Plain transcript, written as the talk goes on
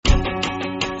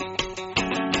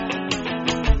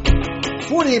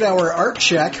48-hour art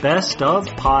check. Best of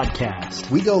podcast.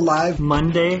 We go live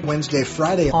Monday, Wednesday,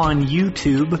 Friday on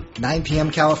YouTube, 9 p.m.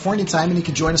 California time, and you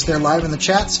can join us there live in the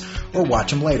chats or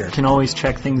watch them later. You can always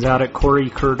check things out at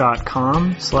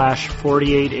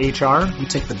CoreyKerr.com/48HR. We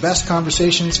take the best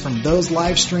conversations from those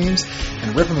live streams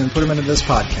and rip them and put them into this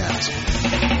podcast.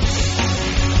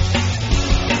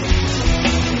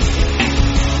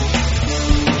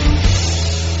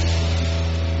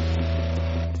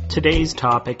 Today's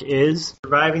topic is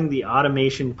surviving the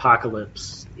automation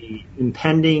apocalypse, the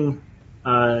impending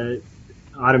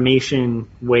automation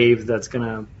wave that's going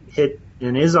to hit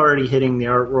and is already hitting the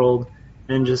art world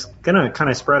and just going to kind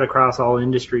of spread across all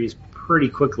industries pretty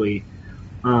quickly.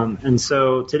 And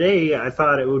so today I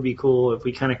thought it would be cool if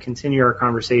we kind of continue our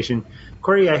conversation.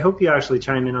 Corey, I hope you actually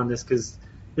chime in on this because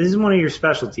this is one of your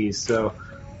specialties, so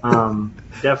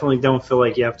definitely don't feel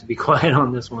like you have to be quiet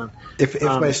on this one. If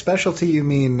by specialty you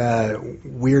mean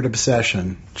weird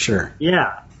obsession, sure.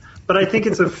 Yeah, but I think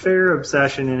it's a fair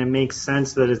obsession, and it makes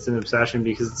sense that it's an obsession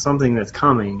because it's something that's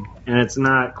coming, and it's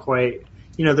not quite,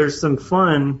 there's some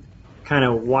fun kind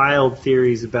of wild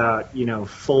theories about,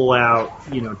 full out,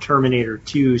 Terminator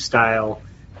 2 style,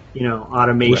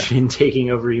 automation right. taking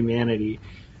over humanity.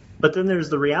 But then there's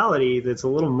the reality that's a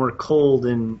little more cold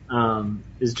and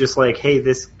is just like, hey,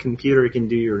 this computer can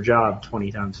do your job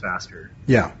 20 times faster.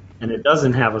 Yeah. And it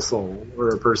doesn't have a soul or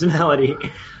a personality.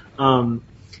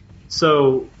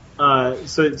 So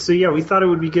yeah, we thought it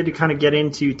would be good to kind of get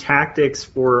into tactics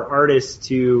for artists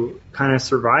to kind of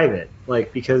survive it.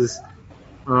 Because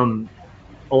a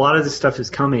lot of this stuff is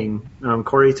coming.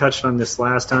 Corey touched on this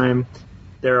last time.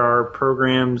 There are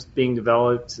programs being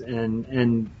developed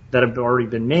and that have already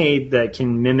been made that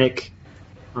can mimic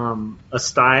a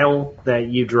style that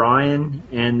you draw in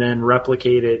and then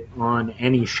replicate it on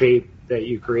any shape that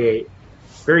you create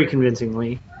very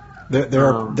convincingly.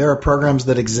 There are programs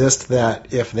that exist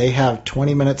that if they have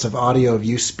 20 minutes of audio of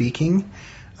you speaking,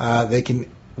 they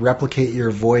can replicate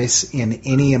your voice in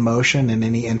any emotion and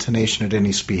any intonation at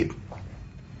any speed.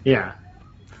 Yeah.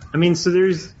 So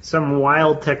there's some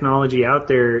wild technology out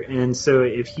there, and so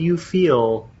if you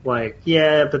feel like,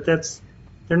 yeah, but they're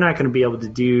not going to be able to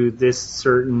do this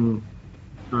certain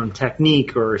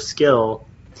technique or skill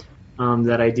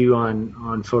that I do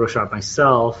on Photoshop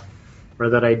myself, or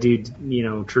that I do,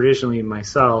 traditionally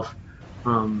myself,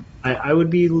 I would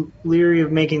be leery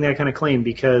of making that kind of claim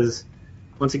because,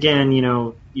 once again,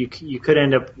 you could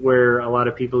end up where a lot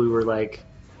of people who were like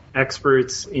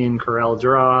experts in Corel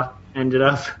Draw ended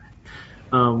up.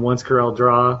 Once Corel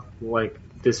Draw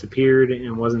disappeared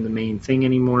and wasn't the main thing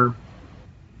anymore,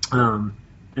 and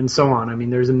so on.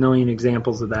 There's a million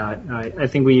examples of that. I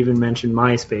think we even mentioned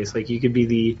MySpace. You could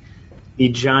be the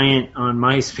giant on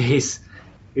MySpace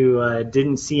who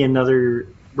didn't see another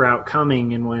route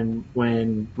coming, and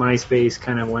when MySpace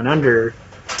kind of went under,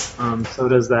 so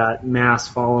does that mass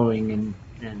following,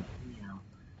 and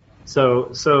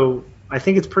so I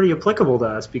think it's pretty applicable to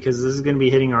us because this is going to be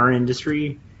hitting our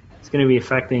industry. It's going to be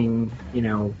affecting,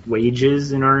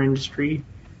 wages in our industry,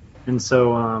 and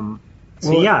so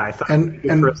yeah, I thought it would be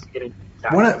good for us to get into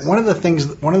tactics. One of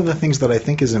the things that I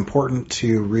think is important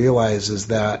to realize is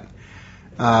that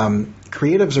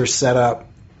creatives are set up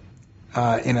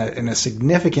in a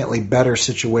significantly better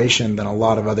situation than a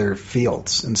lot of other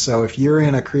fields, and so if you're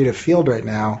in a creative field right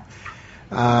now,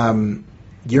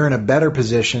 you're in a better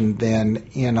position than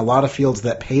in a lot of fields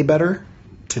that pay better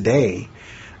today.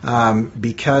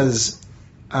 Because,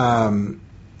 in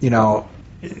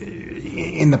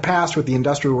the past with the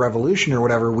Industrial Revolution or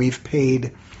whatever, we've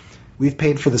paid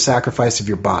for the sacrifice of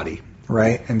your body,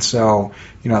 right? And so,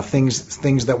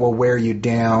 things that will wear you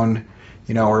down,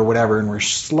 or whatever, and we're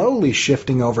slowly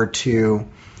shifting over to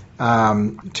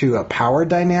a power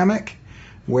dynamic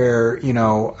where,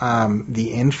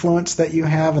 the influence that you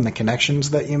have and the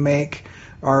connections that you make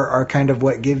are kind of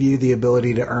what give you the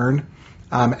ability to earn.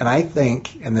 And I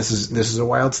think, and this is a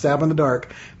wild stab in the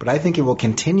dark, but I think it will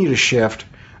continue to shift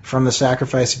from the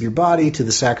sacrifice of your body to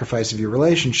the sacrifice of your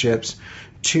relationships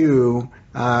to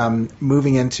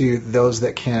moving into those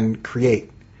that can create.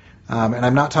 And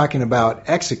I'm not talking about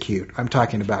execute. I'm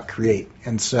talking about create.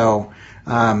 And so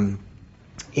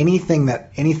anything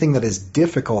that is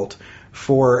difficult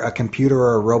for a computer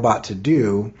or a robot to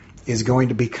do is going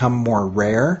to become more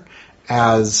rare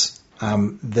as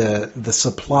the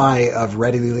supply of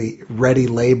ready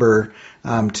labor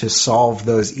to solve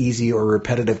those easy or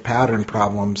repetitive pattern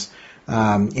problems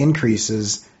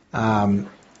increases, and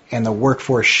the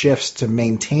workforce shifts to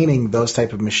maintaining those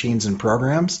type of machines and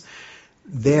programs.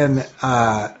 then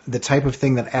the type of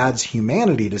thing that adds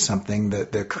humanity to something,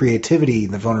 the creativity,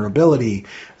 the vulnerability,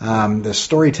 the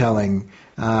storytelling,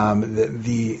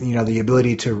 the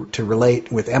ability to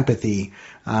relate with empathy,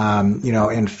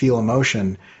 and feel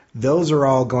emotion, those are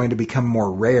all going to become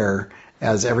more rare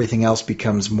as everything else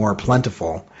becomes more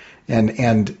plentiful.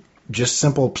 And just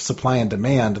simple supply and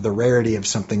demand, the rarity of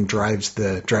something drives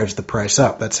the price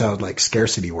up. That's how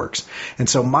scarcity works. And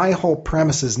so my whole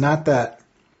premise is not that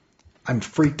I'm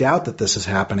freaked out that this is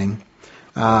happening,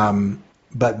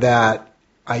 but that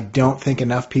I don't think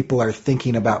enough people are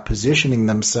thinking about positioning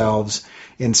themselves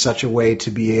in such a way to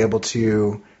be able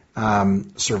to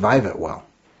survive it well.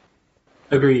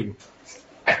 Agreed.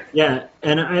 Yeah,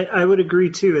 and I would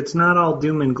agree too. It's not all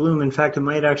doom and gloom. In fact, it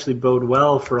might actually bode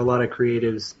well for a lot of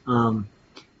creatives.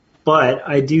 But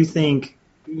I do think,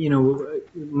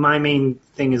 my main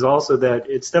thing is also that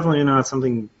it's definitely not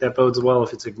something that bodes well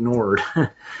if it's ignored.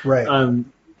 Right.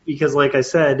 Because like I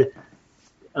said,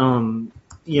 and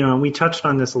we touched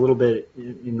on this a little bit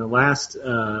in the last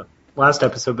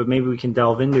episode, but maybe we can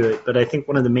delve into it. But I think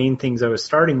one of the main things I was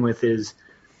starting with is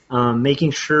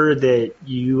making sure that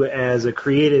you as a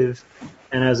creative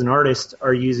and as an artist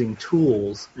are using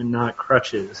tools and not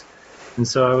crutches. And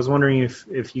so I was wondering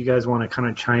if you guys want to kind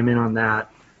of chime in on that,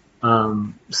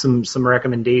 some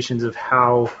recommendations of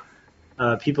how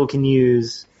people can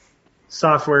use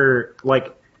software,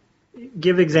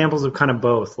 give examples of kind of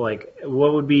both. Like,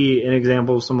 what would be an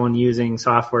example of someone using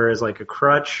software as a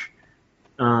crutch,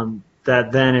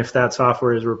 that then if that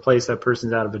software is replaced, that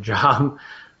person's out of a job,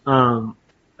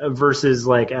 versus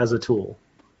as a tool?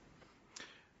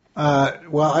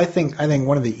 Well, I think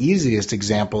one of the easiest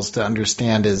examples to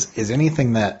understand is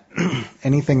anything that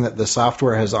the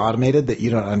software has automated that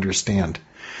you don't understand.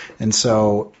 And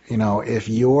so, if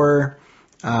you're,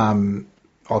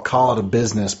 I'll call it a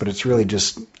business, but it's really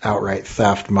just outright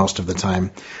theft most of the time.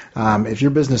 If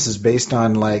your business is based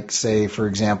on, say, for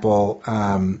example,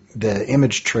 the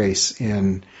image trace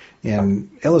in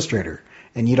Illustrator,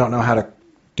 and you don't know how to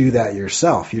do that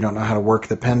yourself. You don't know how to work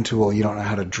the pen tool. You don't know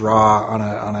how to draw on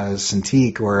a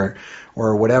Cintiq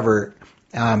or whatever.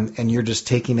 And you're just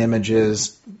taking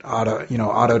images,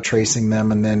 auto tracing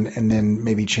them, and then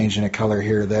maybe changing a color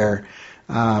here or there.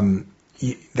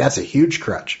 That's a huge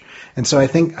crutch. And so I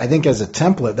think as a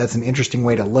template, that's an interesting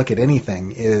way to look at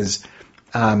anything. Is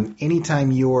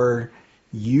anytime you're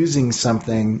using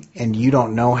something and you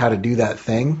don't know how to do that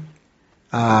thing,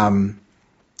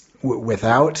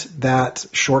 without that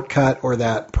shortcut or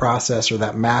that process or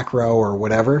that macro or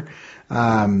whatever,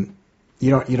 you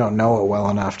don't know it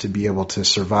well enough to be able to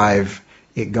survive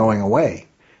it going away.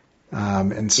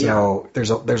 And so there's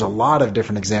a lot of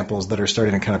different examples that are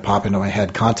starting to kind of pop into my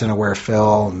head. Content aware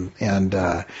fill and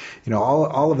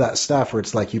all of that stuff where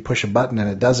it's like you push a button and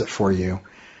it does it for you,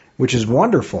 which is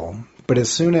wonderful. But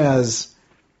as soon as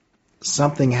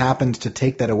something happens to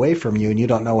take that away from you and you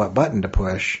don't know what button to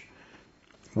push,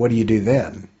 what do you do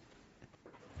then?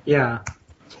 Yeah,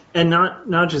 and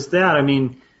not just that. I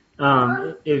mean,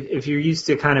 if you're used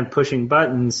to kind of pushing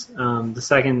buttons, the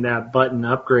second that button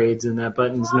upgrades and that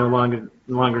button's no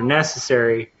longer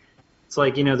necessary, it's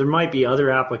there might be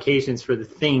other applications for the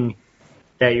thing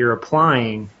that you're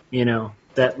applying.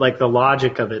 That the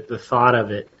logic of it, the thought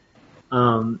of it,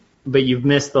 but you've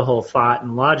missed the whole thought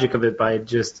and logic of it by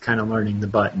just kind of learning the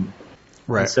button.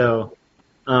 Right. And so.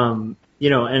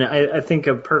 And I think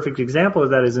a perfect example of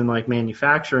that is in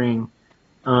manufacturing.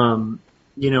 A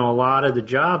lot of the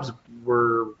jobs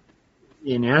were,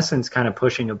 in essence, kind of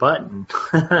pushing a button,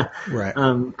 right?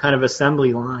 Kind of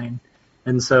assembly line,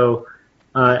 and so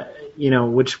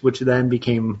which then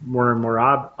became more and more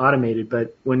automated.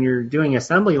 But when you're doing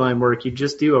assembly line work, you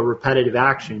just do a repetitive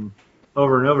action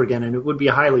over and over again, and it would be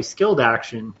a highly skilled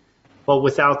action, but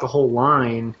without the whole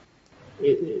line,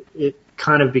 it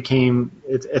kind of became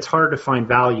it's hard to find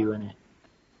value in it,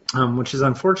 which is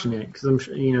unfortunate because I'm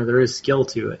sure, there is skill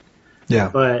to it. Yeah.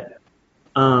 But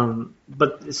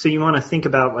so you want to think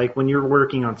about when you're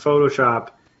working on Photoshop,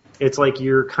 it's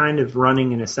you're kind of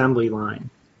running an assembly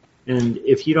line, and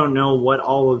if you don't know what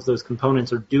all of those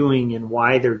components are doing and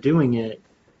why they're doing it,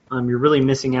 you're really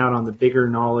missing out on the bigger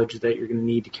knowledge that you're going to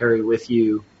need to carry with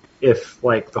you if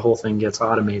the whole thing gets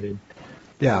automated.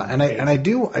 Yeah, and I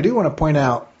do want to point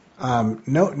out.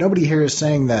 Nobody here is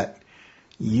saying that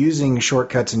using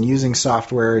shortcuts and using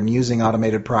software and using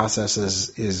automated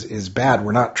processes is bad.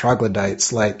 We're not troglodytes.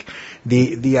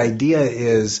 The idea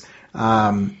is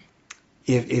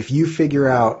if you figure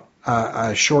out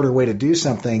a shorter way to do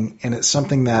something and it's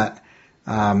something that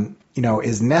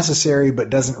is necessary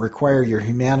but doesn't require your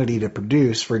humanity to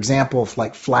produce. For example,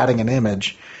 if flattening an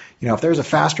image, if there's a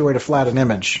faster way to flat an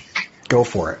image, go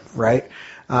for it, right?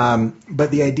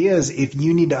 But the idea is if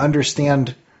you need to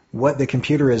understand what the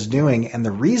computer is doing, and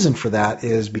the reason for that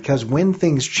is because when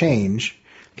things change,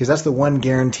 because that's the one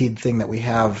guaranteed thing that we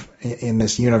have in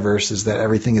this universe is that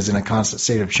everything is in a constant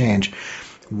state of change.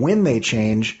 When they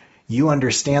change, you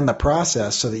understand the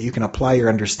process so that you can apply your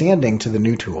understanding to the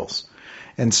new tools.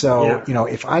 And so,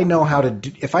 if I know how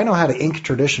to ink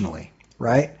traditionally,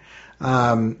 right?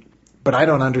 But I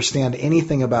don't understand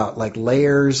anything about like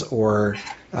layers or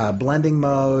blending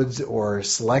modes or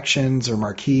selections or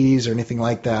marquees or anything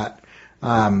like that.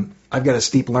 I've got a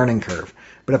steep learning curve.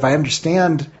 But if I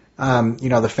understand,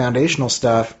 the foundational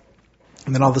stuff,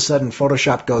 and then all of a sudden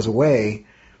Photoshop goes away,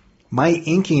 my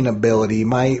inking ability,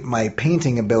 my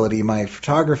painting ability, my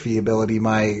photography ability,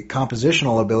 my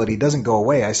compositional ability doesn't go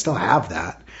away. I still have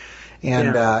that,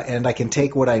 and I can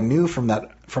take what I knew from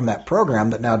that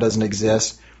program that now doesn't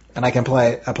exist, and I can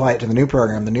apply it to the new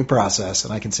program, the new process,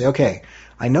 and I can say, okay,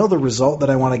 I know the result that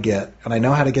I want to get, and I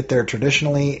know how to get there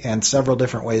traditionally and several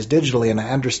different ways digitally, and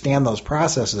I understand those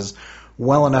processes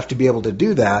well enough to be able to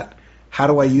do that. How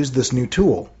do I use this new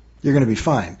tool? You're going to be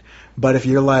fine. But if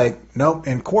you're like, nope,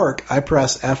 in Quark, I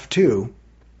press F2,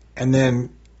 and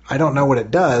then I don't know what it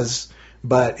does,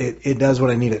 but it does what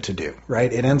I need it to do,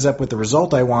 right? It ends up with the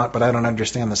result I want, but I don't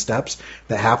understand the steps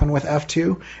that happen with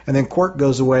F2. And then Quark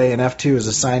goes away, and F2 is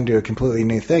assigned to a completely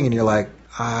new thing, and you're like,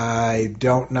 I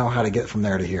don't know how to get from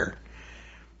there to here.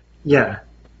 Yeah.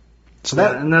 So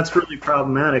and that's really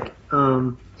problematic.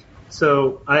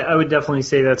 So I would definitely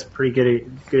say that's a pretty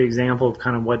good example of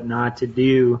kind of what not to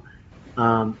do.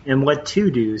 And what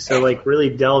to do. So, like, really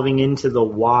delving into the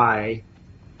why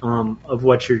of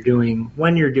what you're doing,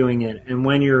 when you're doing it, and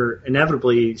when you're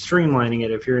inevitably streamlining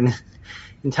it. If you're an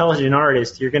intelligent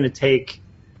artist, you're going to take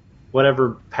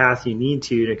whatever path you need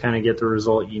to kind of get the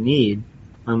result you need.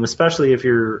 Especially if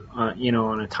you're,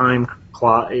 on a time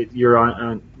clock, you're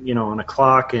on a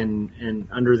clock and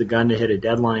under the gun to hit a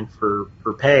deadline for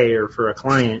pay or for a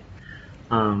client.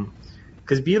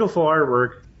 Because beautiful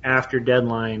artwork after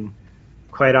deadline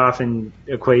quite often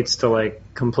equates to like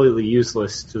completely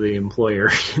useless to the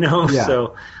employer, Yeah.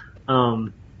 So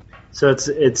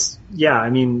it's I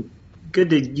mean,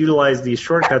 good to utilize these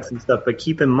shortcuts and stuff, but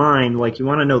keep in mind, like, you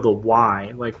want to know the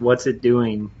why, like, what's it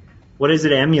doing, what is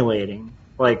it emulating?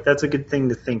 Like, that's a good thing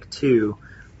to think too.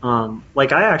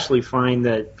 Like, I actually find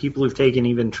that people who've taken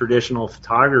even traditional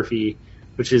photography,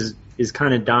 which is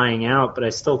kind of dying out, but I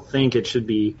still think it should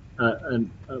be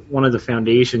one of the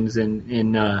foundations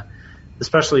in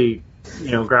especially,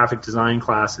 graphic design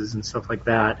classes and stuff like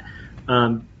that,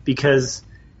 because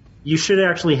you should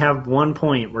actually have one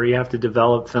point where you have to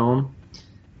develop film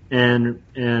and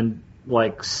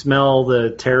like smell the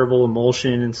terrible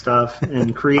emulsion and stuff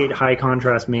and create high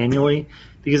contrast manually,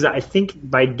 because I think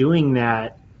by doing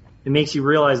that, it makes you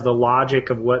realize the logic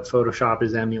of what Photoshop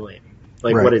is emulating,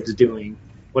 like right. What it's doing,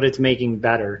 what it's making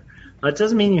better. It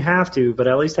doesn't mean you have to, but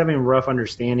at least having a rough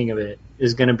understanding of it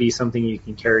is going to be something you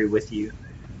can carry with you.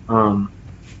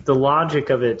 The logic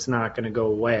of it's not going to go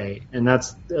away, and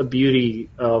that's a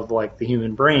beauty of like the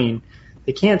human brain.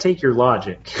 They can't take your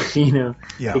logic, Yeah.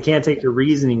 They can't take your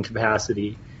reasoning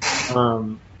capacity.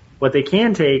 What they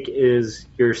can take is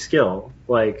your skill.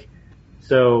 Like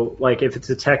if it's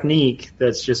a technique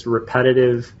that's just a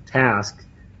repetitive task,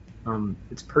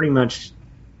 it's pretty much.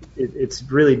 It's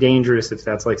really dangerous if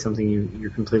that's like something you're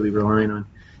completely relying on.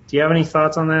 Do you have any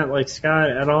thoughts on that, like Scott,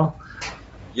 at all?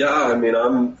 Yeah, I mean,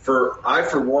 I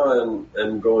for one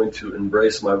am going to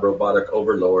embrace my robotic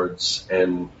overlords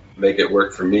and make it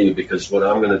work for me, because what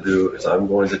I'm going to do is I'm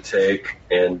going to take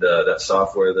that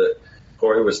software that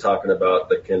Corey was talking about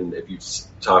that can, if you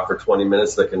talk for 20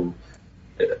 minutes, that can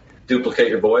duplicate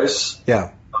your voice.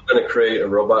 Yeah. I'm going to create a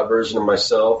robot version of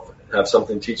myself, have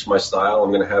something teach my style.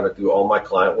 I'm going to have it do all my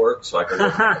client work so I can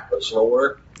work my personal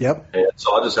work. Yep. And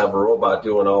so I'll just have a robot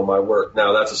doing all my work.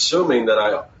 Now, that's assuming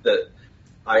that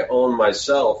I own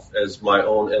myself as my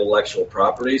own intellectual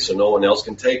property, so no one else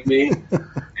can take me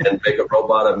and make a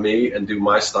robot of me and do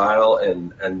my style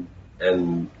and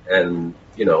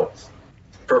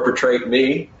perpetrate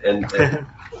me and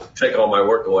take all my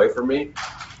work away from me.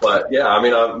 But yeah, I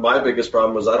mean, my biggest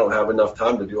problem was I don't have enough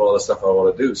time to do all the stuff I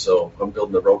want to do, so I'm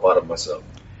building a robot of myself.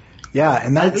 Yeah,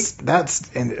 and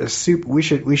we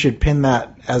should pin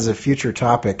that as a future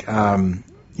topic.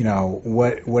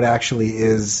 What actually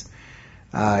is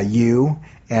you,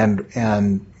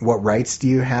 and what rights do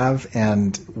you have,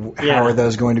 and how are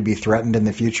those going to be threatened in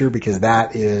the future? Because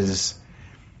that is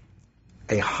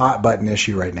a hot button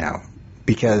issue right now.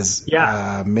 Because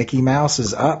Mickey Mouse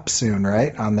is up soon,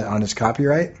 right, on his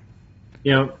copyright?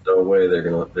 No way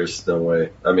there's no way.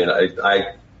 I mean,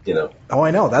 I Oh,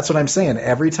 I know. That's what I'm saying.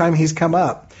 Every time he's come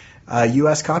up,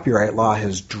 U.S. copyright law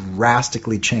has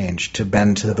drastically changed to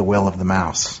bend to the will of the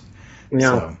mouse. Yeah.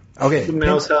 So, okay. The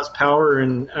mouse has power,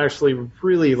 and actually,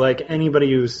 really, like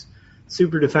anybody who's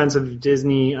super defensive of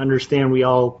Disney, understand we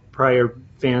all probably are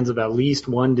fans of at least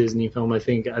one Disney film. I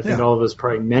think all of us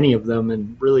probably many of them,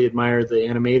 and really admire the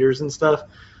animators and stuff.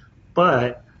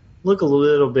 But look a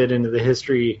little bit into the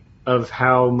history of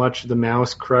how much the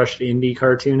mouse crushed indie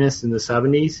cartoonists in the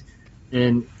 70s,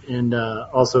 and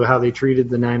also how they treated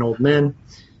the 9 Old Men.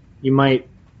 You might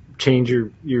change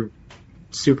your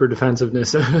super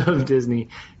defensiveness of Disney.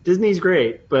 Disney's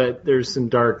great, but there's some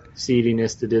dark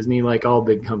seediness to Disney, like all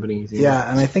big companies. Yeah,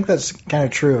 and I think that's kind of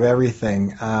true of everything.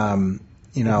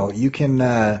 You can,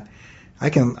 I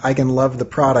can love the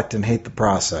product and hate the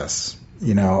process. I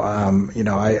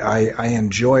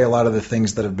enjoy a lot of the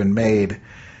things that have been made.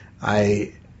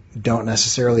 I don't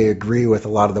necessarily agree with a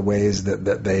lot of the ways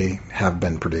that they have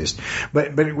been produced.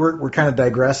 But we're kind of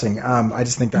digressing. I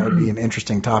just think that would be an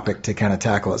interesting topic to kind of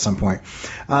tackle at some point.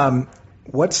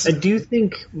 I do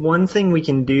think one thing we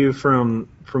can do from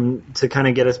to kind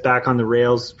of get us back on the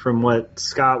rails from what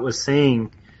Scott was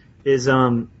saying is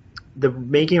the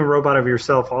making a robot of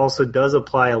yourself also does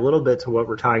apply a little bit to what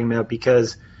we're talking about,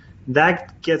 because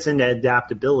that gets into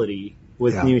adaptability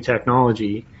with new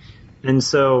technology. And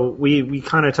so we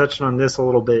kind of touched on this a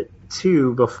little bit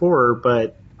too before,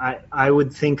 but I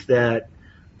would think that,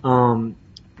 do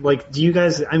you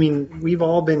guys, I mean, we've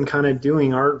all been kind of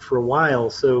doing art for a while,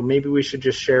 so maybe we should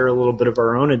just share a little bit of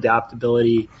our own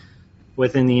adaptability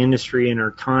within the industry and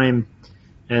our time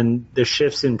and the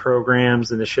shifts in programs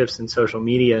and the shifts in social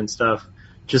media and stuff,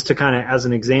 just to kind of, as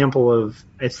an example of,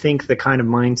 I think, the kind of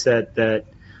mindset that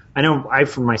I know I,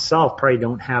 for myself, probably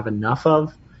don't have enough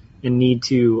of, and need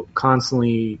to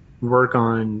constantly work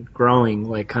on growing,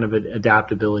 like kind of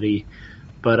adaptability.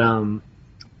 But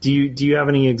do you have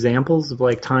any examples of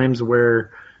like times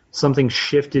where something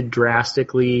shifted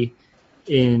drastically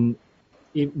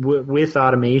with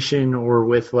automation or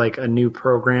with like a new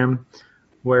program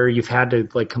where you've had to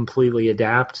like completely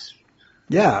adapt?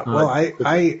 Yeah, well,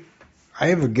 I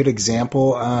have a good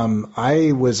example.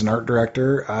 I was an art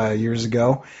director years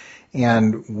ago,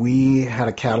 and we had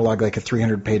a catalog, like a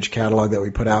 300-page catalog that we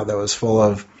put out that was full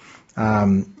of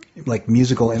like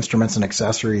musical instruments and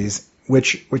accessories,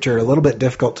 which are a little bit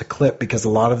difficult to clip because a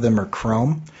lot of them are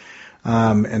chrome,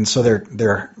 and so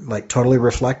they're like totally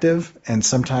reflective, and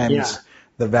sometimes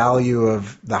the value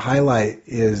of the highlight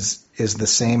is the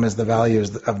same as the value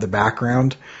of the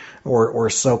background, or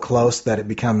so close that it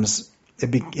becomes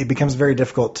very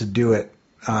difficult to do it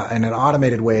in an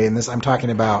automated way. And this, I'm talking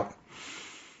about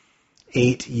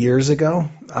 8 years ago,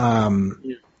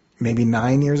 maybe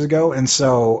 9 years ago. And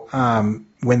so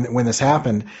when this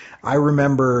happened, I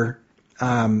remember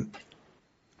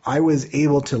I was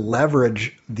able to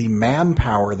leverage the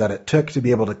manpower that it took to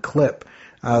be able to clip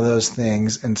those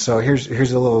things. And so here's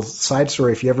a little side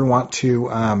story. If you ever want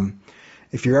to,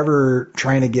 if you're ever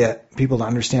trying to get people to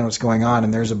understand what's going on,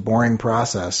 and there's a boring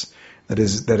process that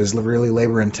is really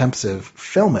labor intensive,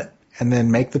 film it and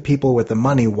then make the people with the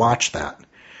money watch that.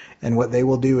 And what they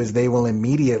will do is they will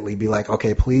immediately be like,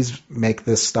 okay, please make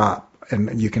this stop,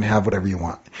 and you can have whatever you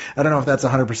want. I don't know if that's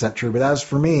 100% true, but that was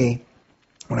for me.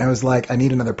 When I was like, I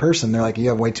need another person, they're like, you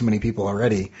have way too many people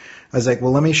already. I was like,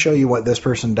 well, let me show you what this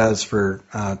person does for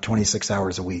 26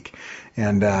 hours a week.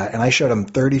 And I showed them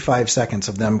 35 seconds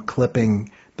of them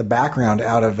clipping the background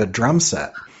out of a drum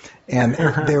set. And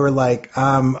they were like,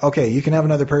 okay, you can have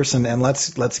another person, and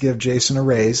let's give Jason a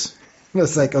raise. It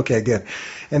was like, okay, good.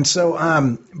 And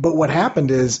so, but what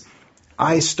happened is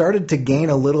I started to gain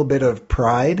a little bit of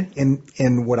pride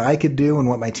in what I could do and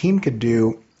what my team could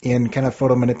do in kind of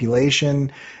photo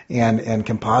manipulation and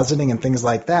compositing and things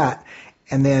like that.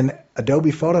 And then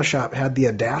Adobe Photoshop had the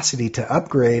audacity to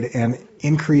upgrade and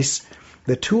increase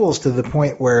the tools to the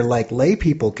point where like lay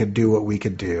people could do what we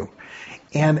could do.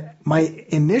 And my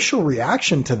initial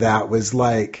reaction to that was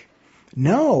like,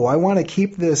 no, I want to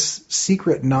keep this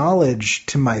secret knowledge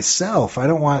to myself. I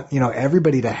don't want,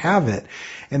 everybody to have it.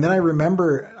 And then I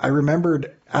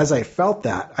remembered as I felt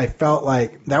that, I felt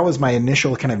like that was my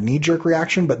initial kind of knee-jerk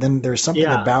reaction, but then there's something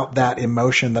about that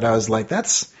emotion that I was like,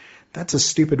 that's a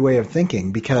stupid way of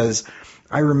thinking, because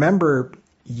I remember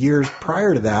years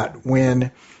prior to that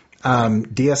when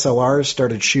DSLRs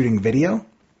started shooting video.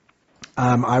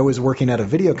 I was working at a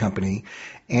video company,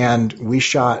 and we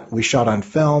shot on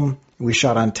film, we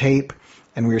shot on tape,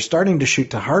 and we were starting to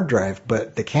shoot to hard drive,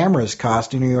 but the cameras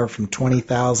cost anywhere from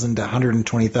 $20,000 to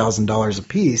 $120,000 a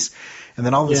piece. And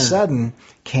then all of a sudden,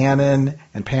 Canon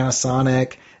and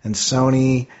Panasonic and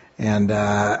Sony and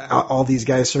all these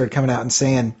guys started coming out and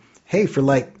saying, hey, for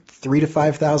like $3,000 to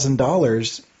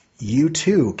 $5,000, you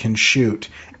too can shoot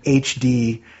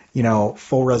HD,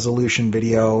 full resolution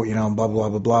video, blah, blah, blah,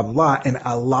 blah, blah, blah. And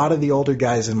a lot of the older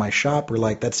guys in my shop were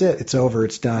like, that's it. It's over.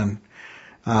 It's done.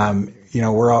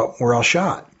 We're all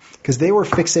shot. Because they were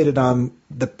fixated on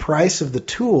the price of the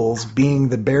tools being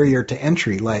the barrier to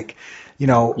entry. Like,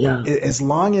 as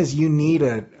long as you need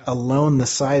a loan the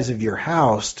size of your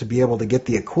house to be able to get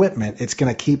the equipment, it's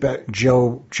going to keep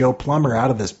Joe Plumber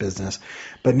out of this business.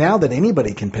 But now that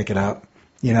anybody can pick it up,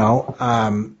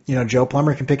 Joe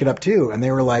Plumber can pick it up too. And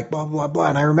they were like, blah, blah, blah.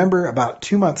 And I remember about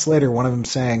 2 months later, one of them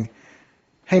saying,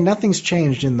 hey, nothing's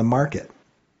changed in the market.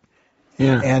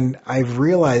 Yeah. And I've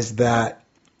realized that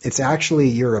it's actually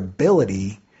your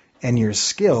ability and your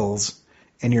skills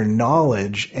and your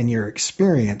knowledge and your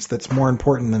experience that's more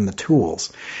important than the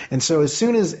tools. And so as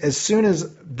soon as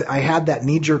I had that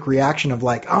knee-jerk reaction of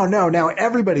like, oh no, now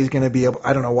everybody's going to be able,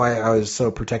 I don't know why I was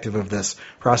so protective of this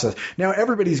process. Now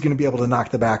everybody's going to be able to knock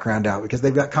the background out because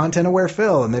they've got content-aware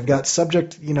fill and they've got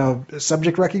subject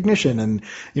recognition and,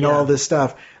 all this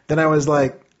stuff. Then I was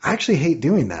like, I actually hate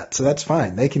doing that, so that's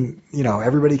fine. They can,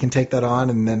 everybody can take that on,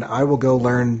 and then I will go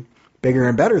learn bigger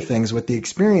and better things with the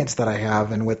experience that I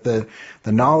have and with the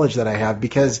knowledge that I have.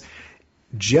 Because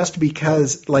just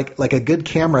because, like a good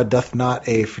camera doth not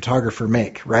a photographer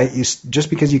make, right? Just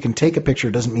because you can take a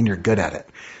picture doesn't mean you're good at it.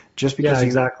 Just because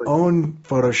you own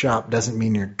Photoshop doesn't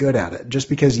mean you're good at it. Just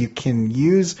because you can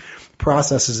use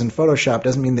processes in Photoshop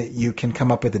doesn't mean that you can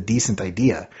come up with a decent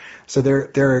idea. So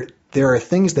there are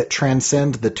things that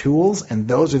transcend the tools, and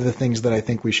those are the things that I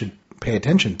think we should pay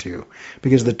attention to.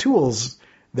 Because the tools,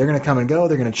 they're going to come and go,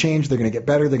 they're going to change, they're going to get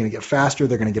better, they're going to get faster,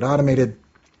 they're going to get automated,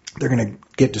 they're going to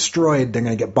get destroyed, they're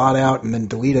going to get bought out and then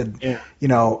deleted. Yeah.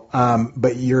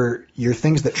 But your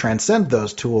things that transcend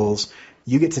those tools,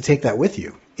 you get to take that with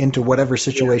you into whatever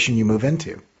situation you move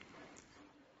into.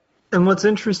 And what's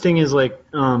interesting is like,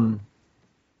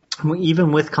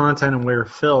 even with content-aware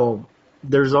fill,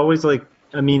 there's always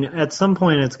at some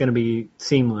point it's going to be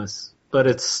seamless, but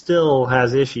it still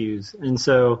has issues. And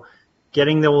so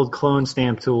getting the old clone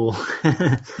stamp tool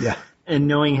and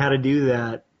knowing how to do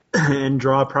that and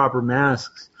draw proper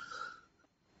masks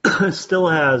still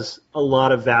has a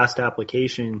lot of vast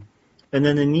application. And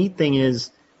then the neat thing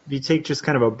is, if you take just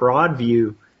kind of a broad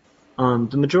view,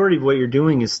 the majority of what you're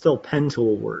doing is still pen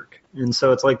tool work. And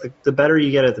so it's like the better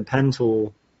you get at the pen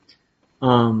tool,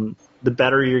 the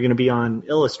better you're going to be on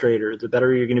Illustrator, the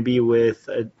better you're going to be with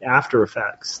After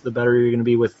Effects, the better you're going to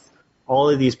be with all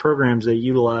of these programs that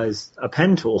utilize a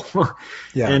pen tool.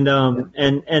 Yeah.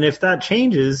 And if that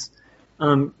changes,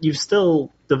 you've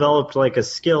still developed like a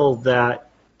skill that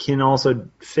can also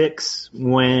fix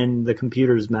when the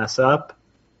computers mess up,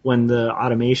 when the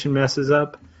automation messes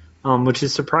up, which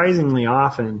is surprisingly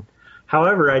often.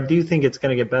 However, I do think it's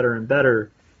going to get better and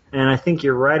better. And I think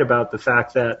you're right about the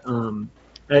fact that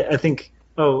I think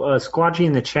Squatchy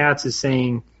in the chats is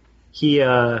saying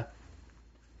it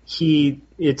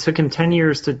took him 10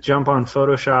 years to jump on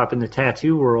Photoshop in the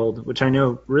tattoo world, which I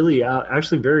know really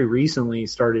actually very recently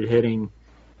started hitting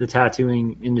the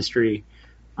tattooing industry.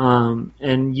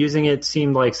 And using it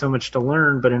seemed like so much to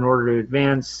learn, but in order to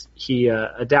advance, he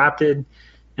adapted.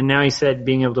 And now he said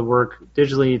being able to work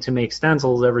digitally to make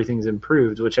stencils, everything's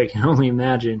improved, which I can only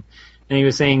imagine. And he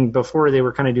was saying before they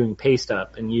were kind of doing paste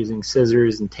up and using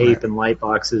scissors and tape and light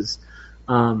boxes.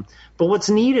 But what's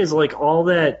neat is like all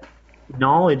that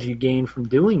knowledge you gain from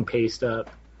doing paste up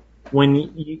when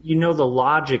you know the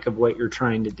logic of what you're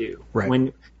trying to do.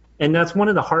 Right. And that's one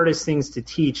of the hardest things to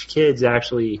teach kids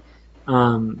actually,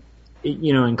 in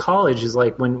college is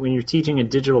like when you're teaching a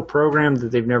digital program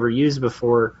that they've never used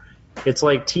before, it's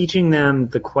like teaching them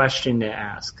the question to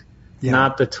ask,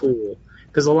 not the tool.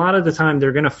 Because a lot of the time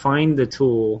they're going to find the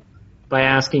tool by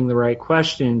asking the right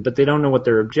question, but they don't know what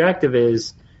their objective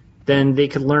is. Then they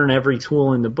could learn every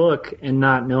tool in the book and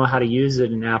not know how to use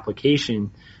it in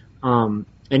application. And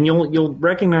you'll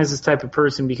recognize this type of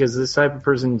person because this type of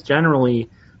person is generally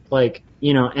like,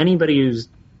 anybody who's,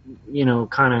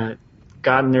 kind of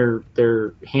gotten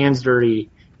their hands dirty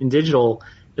in digital,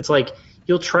 it's like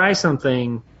you'll try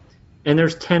something and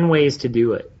there's 10 ways to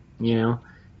do it,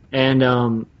 And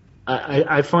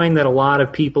I find that a lot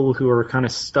of people who are kind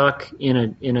of stuck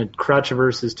in a crutch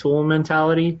versus tool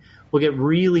mentality will get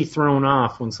really thrown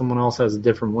off when someone else has a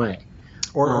different way.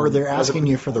 Or they're asking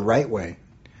you for the right way.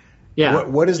 Yeah.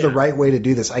 What is the right way to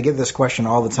do this? I get this question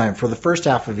all the time. For the first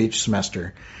half of each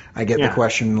semester, I get the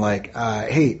question like,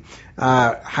 hey,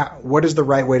 what is the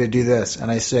right way to do this? And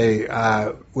I say,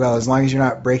 well, as long as you're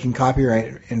not breaking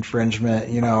copyright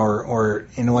infringement, or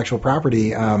intellectual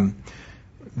property,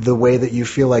 the way that you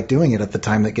feel like doing it at the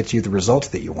time that gets you the results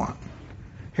that you want.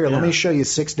 Here, let me show you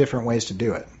 6 different ways to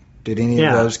do it. Did any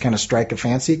of those kind of strike a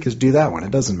fancy? Because do that one.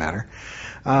 It doesn't matter.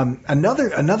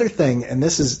 Another thing, and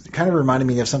this is kind of reminding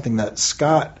me of something that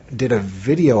Scott did a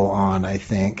video on, I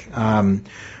think,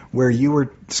 where you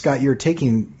were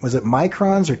taking, was it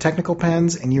microns or technical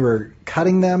pens, and you were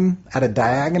cutting them at a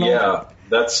diagonal? Yeah,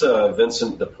 that's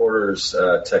Vincent DePorter's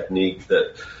technique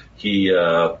that he,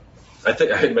 I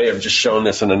think I may have just shown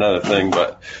this in another thing,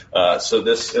 but so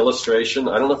this illustration,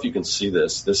 I don't know if you can see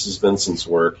this. This is Vincent's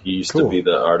work. He used to be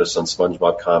the artist on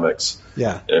SpongeBob Comics.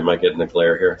 Yeah. Am I getting a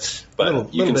glare here?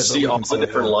 But you can see all the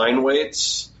different line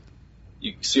weights.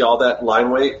 You see all that line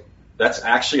weight? That's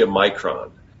actually a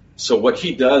micron. So what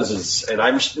he does is, and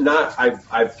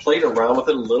I've played around with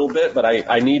it a little bit, but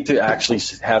I need to actually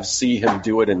see him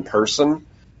do it in person.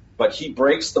 But he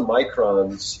breaks the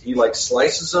microns. He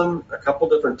slices them a couple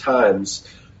different times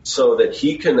so that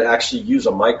he can actually use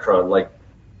a micron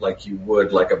like you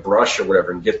would like a brush or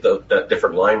whatever and get the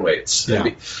different line weights. Yeah.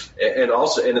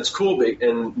 And it's cool.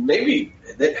 And maybe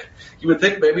you would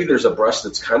think maybe there's a brush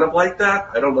that's kind of like that.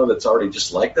 I don't know that's already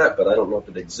just like that, but I don't know if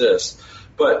it exists.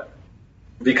 But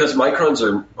because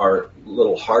microns are a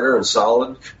little harder and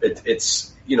solid,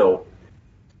 it's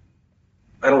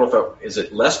I don't know is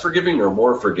it less forgiving or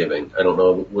more forgiving? I don't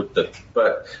know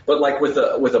but like with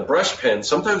a brush pen,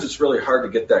 sometimes it's really hard to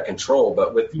get that control.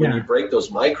 But when you break those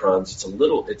microns, it's a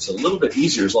little bit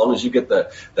easier as long as you get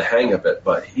the hang of it.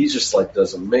 But he just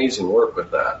does amazing work with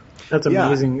that. That's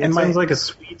amazing. Yeah. It sounds like a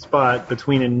sweet spot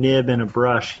between a nib and a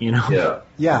brush, Yeah.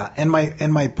 Yeah, and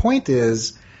my point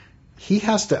is, he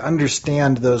has to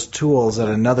understand those tools at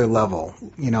another level.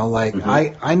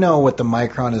 I know what the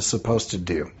micron is supposed to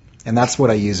do, and that's what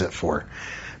I use it for.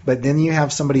 But then you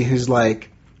have somebody who's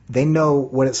they know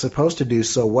what it's supposed to do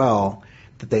so well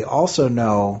that they also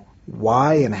know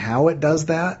why and how it does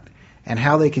that and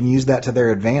how they can use that to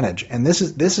their advantage. And this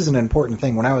is an important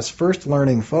thing. When I was first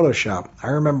learning Photoshop, I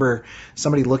remember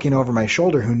somebody looking over my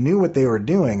shoulder who knew what they were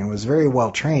doing and was very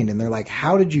well trained, and they're like,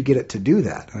 how did you get it to do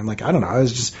that? And I'm like, I don't know. I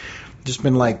was just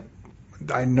been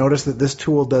I noticed that this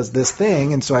tool does this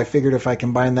thing, and so I figured if I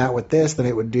combine that with this, then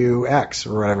it would do X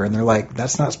or whatever. And they're like,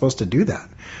 that's not supposed to do that.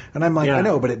 And I'm like, I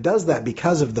know, but it does that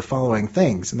because of the following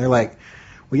things. And they're like,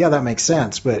 well, yeah, that makes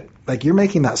sense, but you're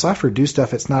making that software do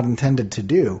stuff it's not intended to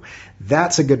do.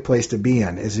 That's a good place to be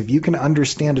in, is if you can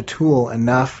understand a tool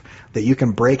enough that you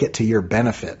can break it to your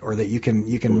benefit, or that you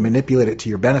can manipulate it to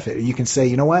your benefit. You can say,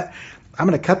 you know what? I'm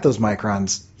going to cut those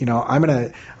microns. I'm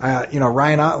going to,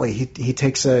 Ryan Otley, he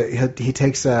takes these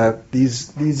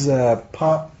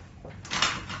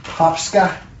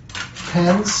Popska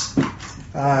pens,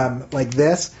 like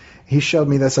this. He showed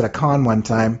me this at a con one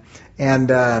time,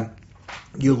 and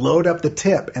you load up the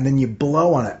tip and then you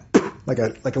blow on it like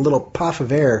a little puff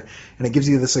of air, and it gives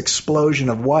you this explosion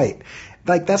of white.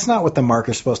 That's not what the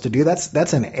marker's supposed to do.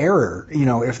 That's an error.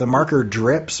 If the marker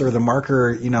drips or the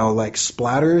marker,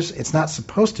 splatters, it's not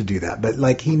supposed to do that.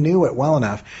 But he knew it well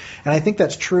enough. And I think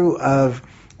that's true of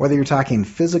whether you're talking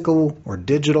physical or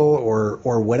digital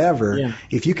or whatever. Yeah.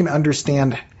 If you can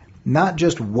understand not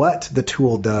just what the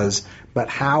tool does, but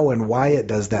how and why it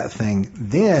does that thing,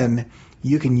 then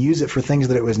you can use it for things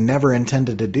that it was never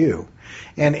intended to do.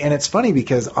 And it's funny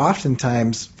because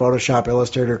oftentimes Photoshop,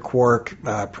 Illustrator, Quark,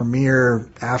 Premiere,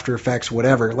 After Effects,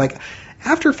 whatever,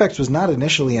 After Effects was not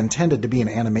initially intended to be an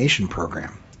animation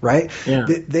program, right? Yeah.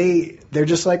 They're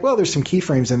just well, there's some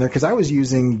keyframes in there, because I was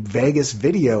using Vegas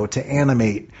Video to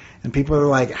animate, and people are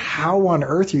like, how on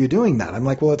earth are you doing that? I'm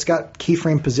like, well, it's got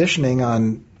keyframe positioning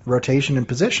on rotation and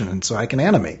position, and so I can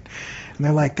animate. And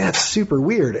they're like, that's super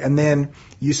weird. And then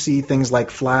you see things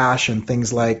like Flash and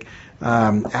things like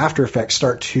After Effects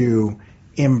start to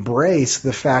embrace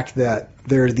the fact that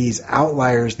there are these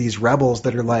outliers, these rebels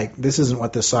that are like, this isn't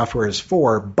what this software is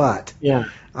for, but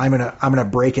I'm gonna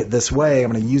break it this way.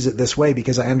 I'm gonna use it this way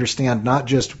because I understand not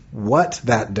just what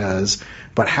that does,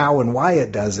 but how and why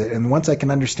it does it. And once I can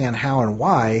understand how and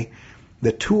why,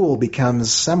 the tool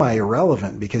becomes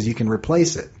semi-irrelevant because you can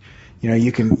replace it.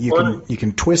 You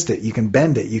can twist it, you can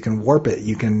bend it, you can warp it,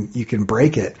 you can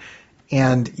break it,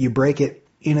 and you break it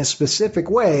in a specific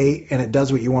way, and it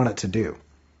does what you want it to do.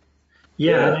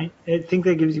 Yeah, and I think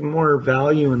that gives you more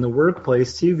value in the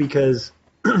workplace too, because,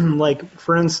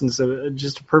 for instance,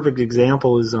 just a perfect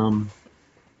example is,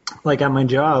 at my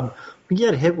job, we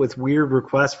get hit with weird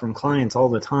requests from clients all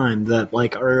the time that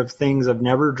like are of things I've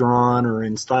never drawn or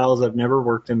in styles I've never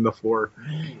worked in before.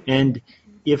 And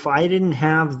if I didn't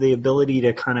have the ability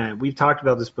to kind of, we've talked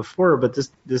about this before, but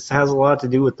this has a lot to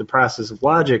do with the process of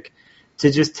logic,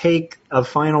 to just take a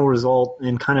final result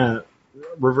and kind of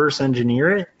reverse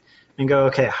engineer it and go,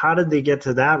 okay, how did they get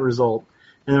to that result?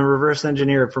 And then reverse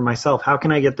engineer it for myself. How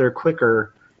can I get there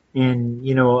quicker in,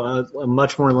 a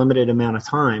much more limited amount of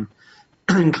time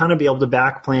and kind of be able to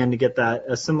back plan to get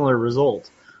a similar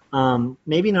result?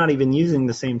 Maybe not even using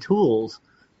the same tools,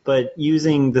 but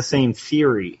using the same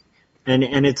theory. And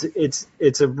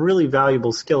it's a really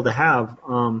valuable skill to have.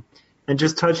 And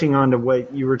just touching on to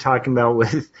what you were talking about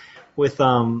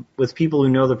with people who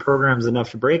know the programs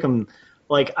enough to break them.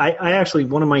 Like I actually,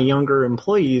 one of my younger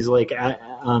employees,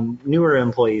 newer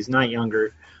employees, not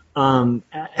younger,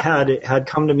 had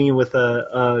come to me with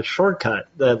a shortcut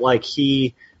that like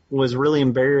he was really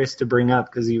embarrassed to bring up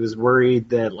because he was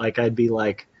worried that like I'd be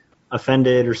like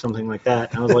offended or something like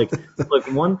that. And I was like, look,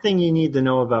 one thing you need to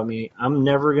know about me, I'm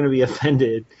never going to be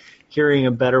offended hearing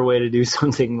a better way to do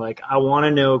something. Like I want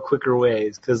to know quicker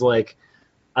ways because like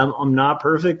I'm not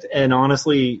perfect. And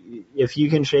honestly, if you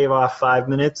can shave off 5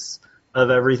 minutes of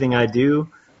everything I do,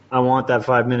 I want that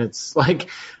 5 minutes. Like,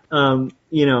 so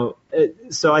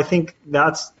I think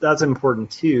that's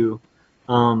important too.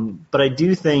 But I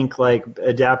do think like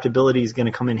adaptability is going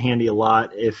to come in handy a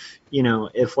lot if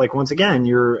like, once again,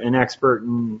 you're an expert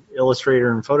in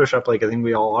Illustrator and Photoshop, like I think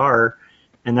we all are,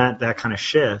 and that kind of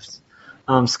shifts.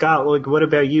 Scott, like, what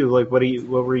about you? Like, what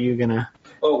were you going to?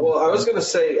 Oh, well, I was going to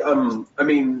say,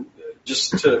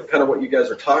 just to kind of what you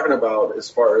guys are talking about as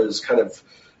far as kind of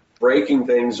breaking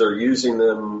things or using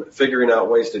them, figuring out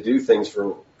ways to do things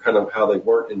for kind of how they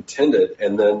weren't intended.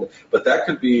 But that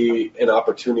could be an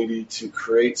opportunity to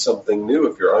create something new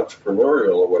if you're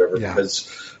entrepreneurial or whatever,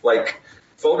 because like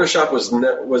Photoshop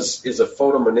is a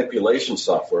photo manipulation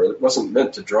software. It wasn't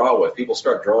meant to draw with. People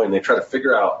start drawing. They try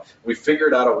to we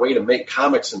figured out a way to make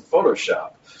comics in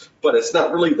Photoshop, but it's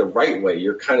not really the right way.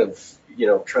 You're kind of,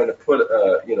 trying to put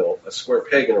a square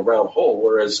peg in a round hole,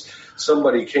 whereas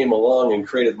somebody came along and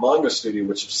created Manga Studio,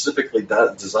 which is specifically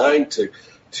designed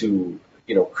to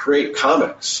create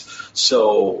comics.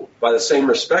 So by the same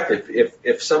respect,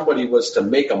 if somebody was to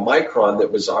make a Micron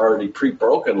that was already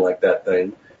pre-broken like that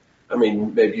thing, I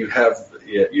mean, maybe you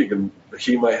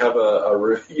might have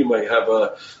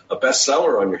a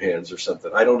bestseller on your hands or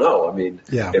something. I don't know. I mean,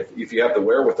 if you have the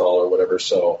wherewithal or whatever.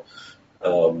 So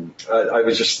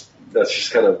that's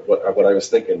just kind of what I was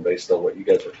thinking based on what you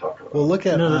guys were talking about. Well, look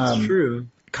at that's true.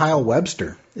 Kyle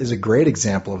Webster is a great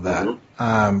example of that.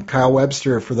 Mm-hmm. Kyle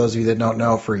Webster, for those of you that don't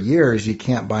know, for years, you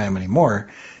can't buy them anymore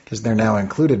because they're now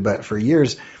included. But for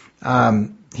years,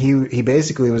 he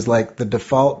basically was like, the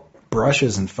default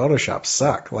brushes in Photoshop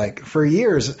suck. Like for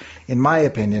years, in my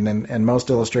opinion, and most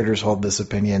illustrators hold this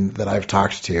opinion that I've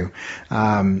talked to,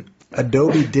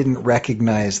 Adobe didn't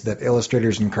recognize that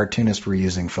illustrators and cartoonists were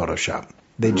using Photoshop.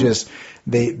 They just,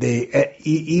 they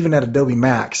even at Adobe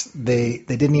Max, they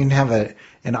didn't even have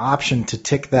an option to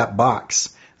tick that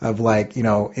box of like,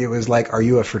 it was like, are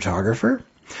you a photographer?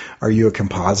 Are you a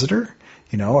compositor?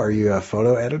 Are you a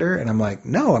photo editor? And I'm like,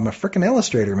 no, I'm a freaking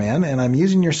illustrator, man. And I'm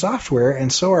using your software.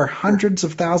 And so are hundreds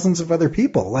of thousands of other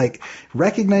people. Like,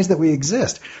 recognize that we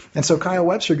exist. And so Kyle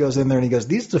Webster goes in there and he goes,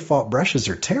 these default brushes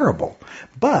are terrible.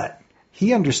 But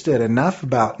he understood enough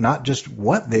about not just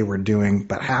what they were doing,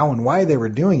 but how and why they were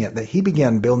doing it, that he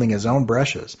began building his own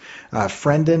brushes.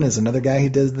 Frendon is another guy who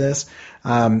does this.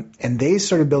 And they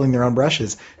started building their own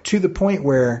brushes to the point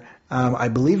where I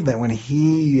believe that when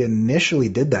he initially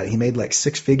did that, he made like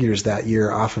 6 figures that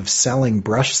year off of selling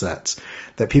brush sets.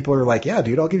 That people are like, yeah,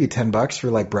 dude, I'll give you $10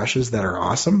 for like brushes that are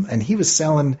awesome. And he was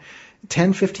selling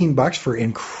 $10, $15 for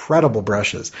incredible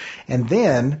brushes. And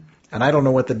then, and I don't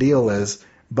know what the deal is,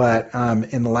 but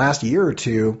in the last year or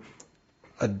two,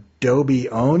 Adobe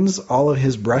owns all of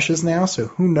his brushes now. So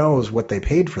who knows what they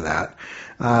paid for that?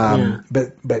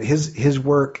 But his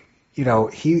work,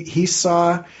 he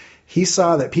saw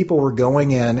that people were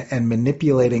going in and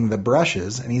manipulating the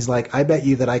brushes, and he's like, I bet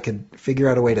you that I could figure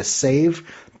out a way to save,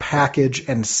 package,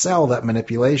 and sell that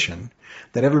manipulation.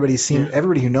 That everybody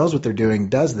who knows what they're doing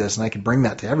does this, and I could bring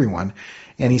that to everyone.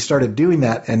 And he started doing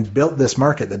that and built this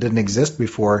market that didn't exist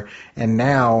before, and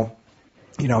now,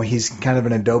 he's kind of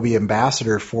an Adobe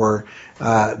ambassador for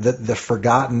the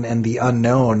forgotten and the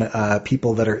unknown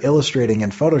people that are illustrating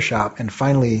in Photoshop. And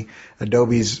finally,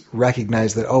 Adobe's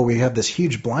recognized that, we have this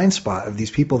huge blind spot of these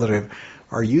people that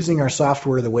are using our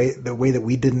software the way that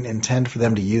we didn't intend for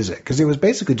them to use it, because it was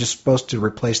basically just supposed to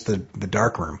replace the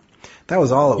darkroom. That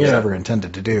was all it was ever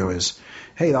intended to do. Is,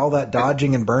 hey, all that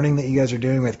dodging and burning that you guys are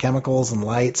doing with chemicals and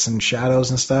lights and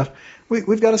shadows and stuff,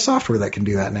 we've got a software that can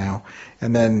do that now.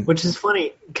 And then, which is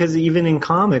funny, because even in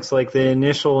comics, like the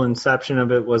initial inception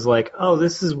of it was like, oh,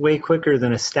 this is way quicker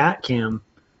than a stat cam.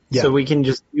 Yeah. So we can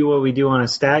just do what we do on a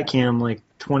stat cam like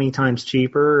 20 times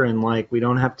cheaper, and like we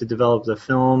don't have to develop the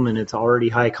film, and it's already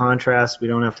high contrast. We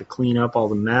don't have to clean up all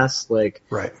the mess. Like,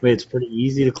 right. It's pretty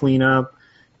easy to clean up.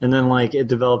 And then like it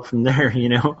developed from there, you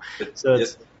know? So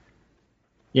it's,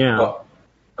 yeah. Well,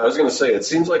 I was going to say, it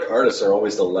seems like artists are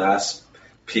always the last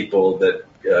people that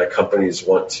companies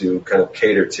want to kind of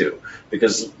cater to,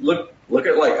 because look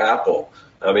at like Apple.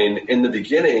 I mean, in the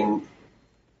beginning,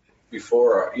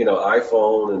 before,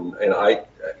 iPhone and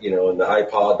the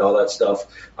iPod and all that stuff,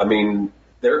 I mean,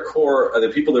 their core, the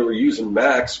people that were using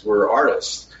Macs were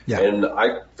artists. Yeah. And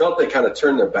I felt they kind of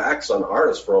turned their backs on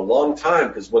artists for a long time,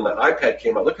 because when the iPad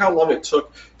came out, look how long it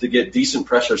took to get decent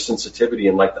pressure sensitivity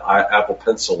and like the Apple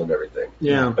Pencil and everything.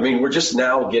 Yeah. I mean, we're just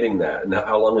now getting that. And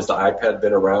how long has the iPad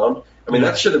been around? I mean,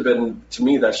 that should have been, to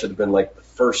me, like the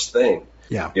first thing.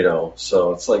 Yeah.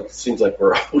 So it's like, it seems like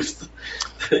we're always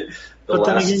but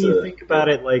then again, you think about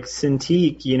it, like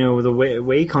Cintiq, the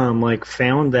Wacom like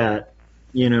found that,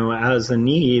 as a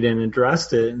need and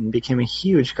addressed it and became a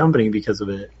huge company because of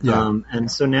it. Yeah. And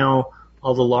so now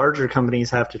all the larger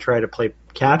companies have to try to play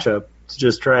catch up to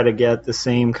just try to get the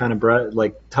same kind of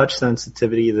like touch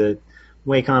sensitivity that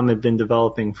Wacom had been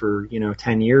developing for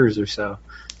 10 years or so.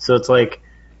 So it's like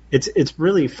it's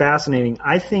really fascinating.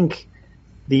 I think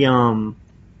the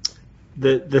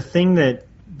thing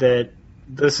that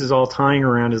this is all tying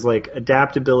around is like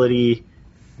adaptability,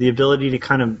 the ability to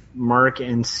kind of mark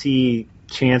and see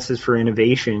chances for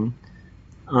innovation.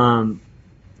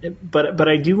 But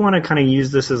I do want to kind of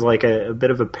use this as like a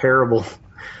bit of a parable.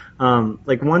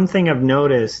 Like one thing I've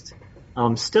noticed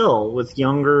still with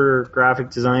younger graphic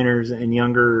designers and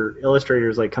younger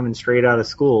illustrators like coming straight out of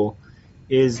school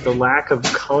is the lack of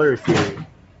color theory.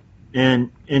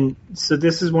 And so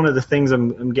this is one of the things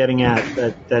I'm getting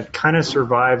at that kind of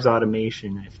survives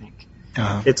automation, I think.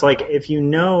 Uh-huh. It's like if you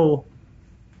know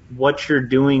what you're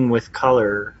doing with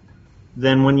color,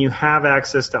 then when you have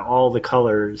access to all the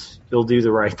colors, you'll do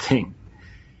the right thing.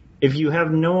 If you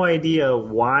have no idea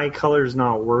why color's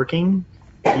not working,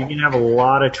 you can have a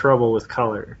lot of trouble with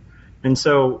color. And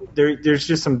so there's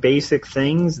just some basic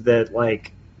things that,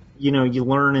 like, you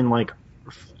learn in, like,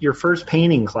 your first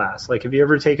painting class. Like, if you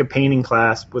ever take a painting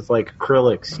class with, like,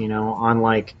 acrylics, on,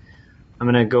 like, I'm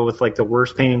going to go with, like, the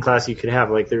worst painting class you could have.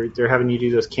 Like, they're having you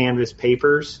do those canvas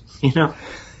papers, and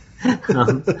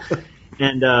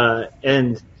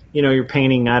you're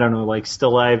painting, I don't know, like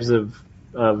still lives of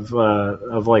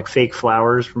like fake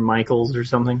flowers from Michaels or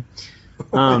something.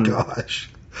 Oh my gosh.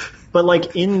 But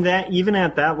like in that, even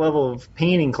at that level of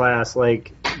painting class,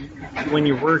 like when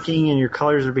you're working and your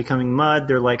colors are becoming mud,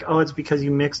 they're like, oh, it's because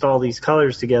you mixed all these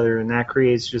colors together and that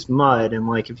creates just mud. And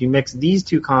like if you mix these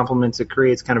two complements, it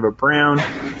creates kind of a brown.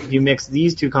 If you mix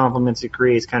these two complements, it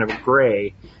creates kind of a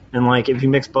gray. And like if you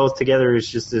mix both together, it's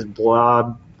just this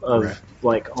blob of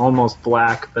like almost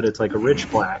black, but it's like a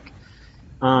rich black.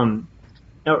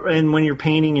 And when you're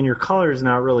painting and your color is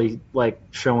not really like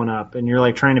showing up, and you're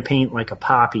like trying to paint like a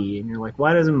poppy, and you're like,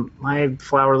 why doesn't my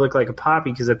flower look like a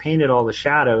poppy? Because I painted all the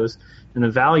shadows and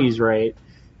the values right.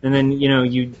 And then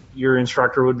your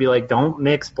instructor would be like, don't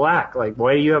mix black. Like,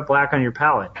 why do you have black on your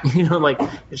palette? Like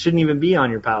it shouldn't even be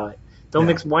on your palette. Don't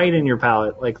mix white in your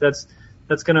palette. Like that's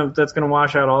gonna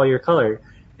wash out all your color.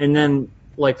 And then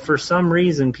like for some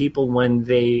reason, people when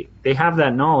they have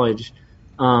that knowledge,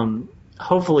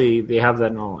 hopefully they have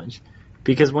that knowledge,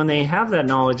 because when they have that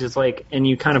knowledge, it's like, and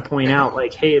you kind of point out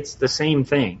like, hey, it's the same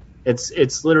thing.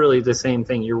 It's literally the same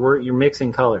thing. You're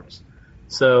mixing colors.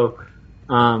 So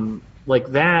like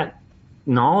that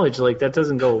knowledge, like that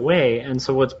doesn't go away. And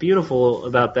so what's beautiful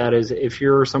about that is if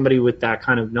you're somebody with that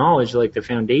kind of knowledge, like the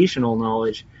foundational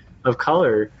knowledge of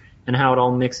color and how it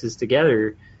all mixes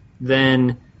together,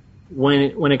 then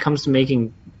when it comes to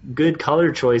making good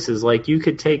color choices, like you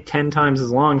could take 10 times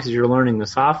as long because you're learning the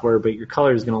software, but your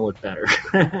color is going to look better.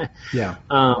 Yeah.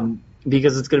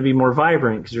 Because it's going to be more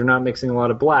vibrant because you're not mixing a lot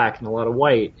of black and a lot of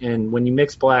white. And when you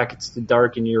mix black, it's to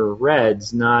darken your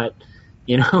reds, not,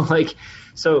 like,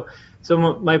 so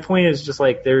my point is just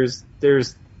like there's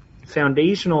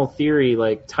foundational theory,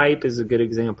 like type is a good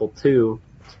example too.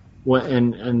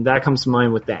 And that comes to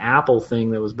mind with the Apple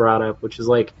thing that was brought up, which is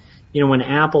like, when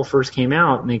Apple first came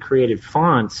out and they created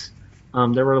fonts,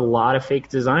 there were a lot of fake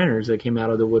designers that came out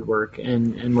of the woodwork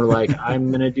and were like, I'm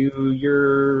going to do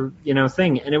your,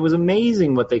 thing. And it was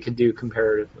amazing what they could do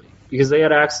comparatively because they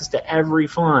had access to every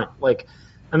font. Like,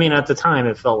 I mean, at the time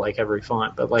it felt like every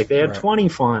font, but like they had 20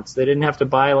 fonts. They didn't have to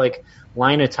buy like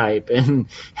Linotype and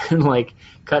like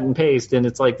cut and paste. And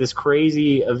it's like this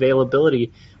crazy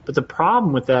availability. But the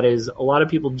problem with that is a lot of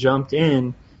people jumped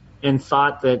in and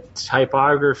thought that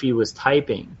typography was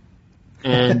typing.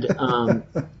 And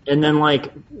and then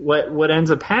like what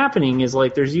ends up happening is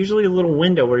like there's usually a little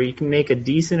window where you can make a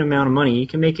decent amount of money. You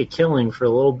can make a killing for a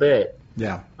little bit.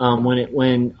 Yeah.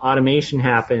 When automation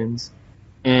happens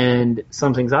and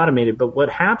something's automated. But what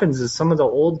happens is some of the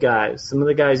old guys, some of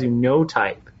the guys who know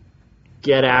type,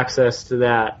 get access to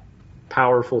that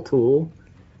powerful tool,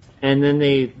 and then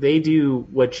they do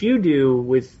what you do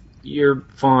with your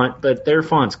font, but their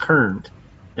font's kerned,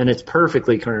 and it's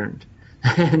perfectly kerned.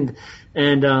 and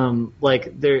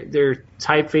like their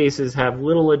typefaces have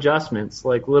little adjustments,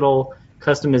 like little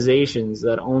customizations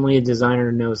that only a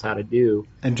designer knows how to do.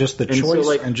 And just the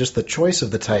choice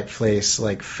of the typeface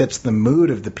like fits the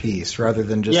mood of the piece rather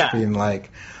than just being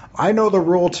like, I know the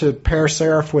rule to pair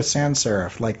serif with sans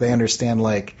serif. Like they understand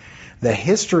like the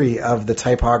history of the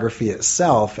typography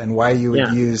itself and why you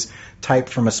would use type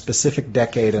from a specific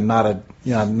decade and not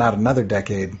another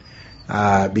decade.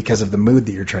 Because of the mood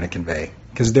that you're trying to convey,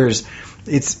 because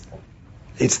it's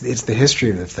the history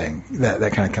of the thing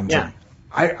that kind of comes in.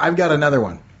 I've got another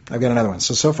one.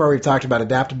 So far we've talked about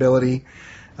adaptability.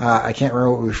 I can't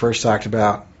remember what we first talked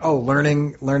about. Oh,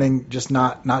 learning just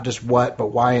not just what, but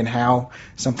why and how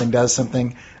something does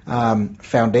something.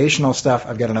 Foundational stuff.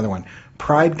 I've got another one.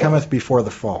 Pride cometh before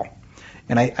the fall,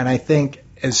 and I think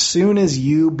as soon as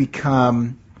you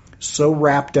become so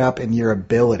wrapped up in your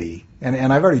ability.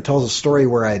 And I've already told a story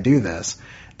where I do this,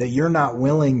 that you're not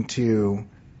willing to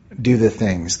do the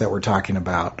things that we're talking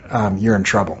about, you're in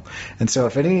trouble. And so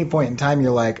if at any point in time you're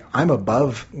like, I'm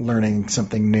above learning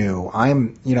something new, I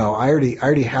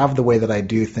already have the way that I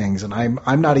do things, and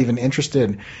I'm not even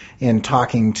interested in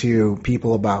talking to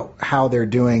people about how they're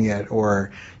doing it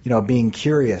or, being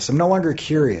curious. I'm no longer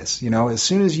curious. As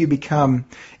soon as you become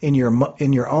in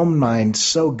your own mind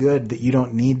so good that you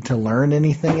don't need to learn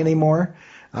anything anymore,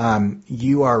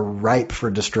 you are ripe for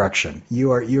destruction.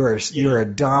 You are a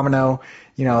domino,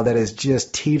 that is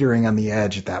just teetering on the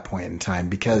edge at that point in time,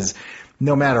 because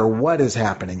no matter what is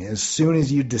happening, as soon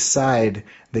as you decide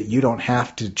that you don't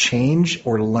have to change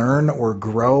or learn or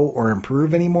grow or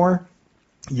improve anymore,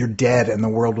 you're dead and the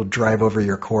world will drive over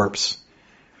your corpse.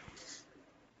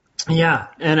 Yeah.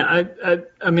 And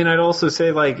I mean, I'd also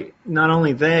say like, not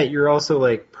only that, you're also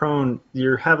like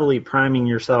you're heavily priming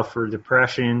yourself for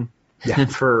depression.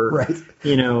 And for,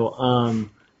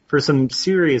 for some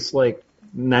serious, like,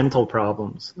 mental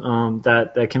problems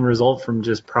that can result from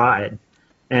just pride.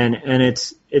 And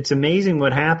it's amazing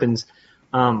what happens.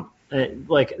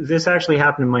 Like, this actually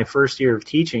happened in my first year of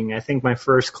teaching. I think my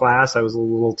first class, I was a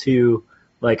little too,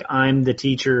 like, I'm the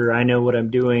teacher, I know what I'm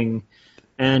doing.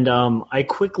 And I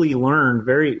quickly learned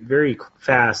very, very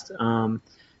fast.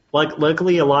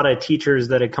 Luckily, a lot of teachers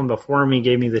that had come before me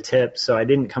gave me the tips, so I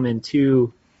didn't come in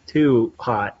too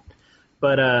hot,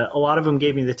 but a lot of them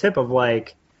gave me the tip of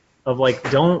like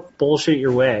don't bullshit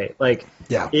your way. Like,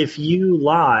 if you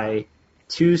lie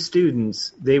to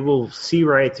students, they will see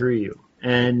right through you,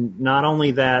 and not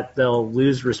only that, they'll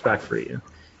lose respect for you.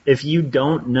 If you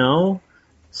don't know,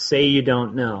 say you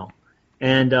don't know,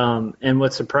 and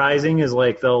what's surprising is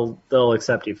like they'll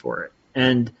accept you for it.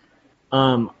 And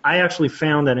I actually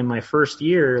found that in my first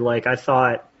year, like I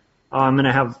thought, I'm going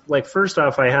to have, like, first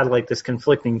off, I had, like, this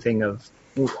conflicting thing of,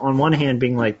 on one hand,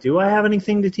 being like, do I have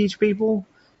anything to teach people?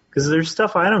 Because there's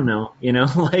stuff I don't know,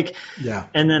 like,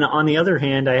 and then on the other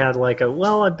hand, I had, like,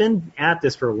 I've been at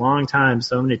this for a long time,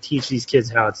 so I'm going to teach these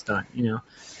kids how it's done,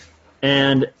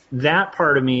 And that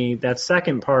part of me, that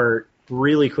second part,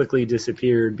 really quickly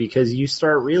disappeared because you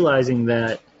start realizing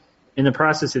that in the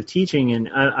process of teaching, and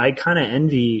I kind of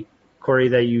envy Corey,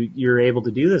 that you're able to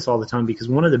do this all the time, because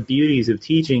one of the beauties of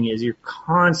teaching is you're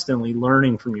constantly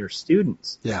learning from your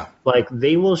students. Yeah. Like,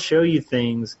 they will show you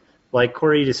things like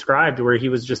Corey described, where he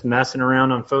was just messing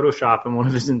around on Photoshop and one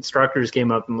of his instructors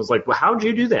came up and was like, well, how'd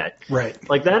you do that? Right.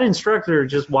 Like, that instructor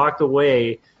just walked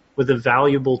away with a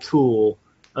valuable tool,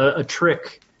 a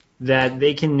trick that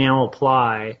they can now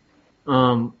apply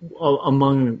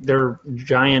among their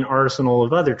giant arsenal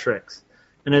of other tricks.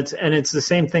 And it's the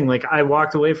same thing. Like, I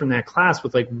walked away from that class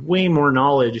with like way more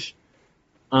knowledge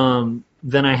than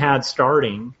I had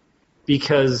starting,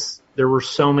 because there were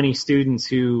so many students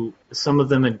who, some of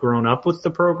them had grown up with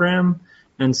the program,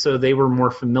 and so they were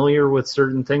more familiar with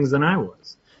certain things than I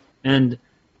was. And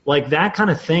like that kind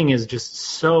of thing is just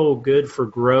so good for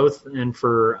growth and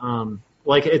for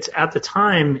like it's at the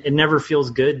time it never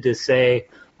feels good to say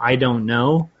I don't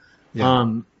know.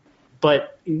 Yeah.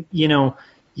 But you know,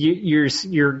 you're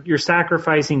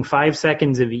sacrificing 5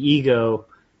 seconds of ego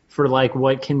for like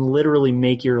what can literally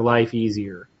make your life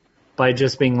easier by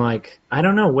just being like, I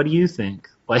don't know, what do you think?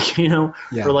 Like, you know,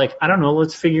 or like, I don't know,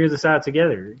 let's figure this out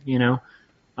together, you know?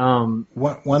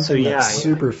 One thing that's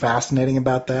super fascinating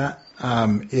about that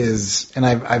is, and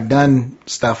I've done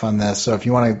stuff on this, so if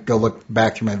you want to go look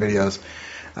back through my videos,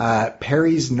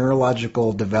 Perry's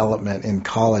neurological development in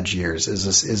college years is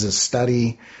a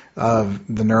study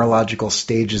of the neurological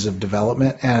stages of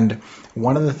development. And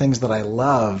one of the things that I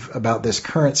love about this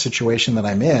current situation that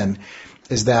I'm in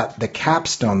is that the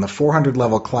capstone, the 400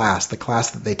 level class, the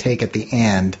class that they take at the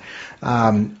end,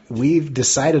 we've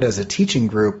decided as a teaching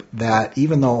group that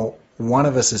even though one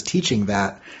of us is teaching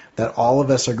that all of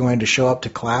us are going to show up to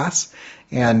class.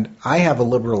 And I have a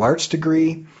liberal arts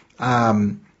degree.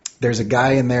 There's a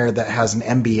guy in there that has an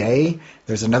MBA.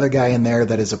 There's another guy in there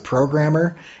that is a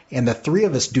programmer. And the three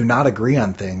of us do not agree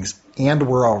on things, and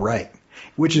we're all right,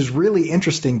 which is really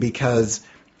interesting because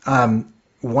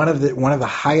one of the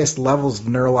highest levels of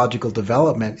neurological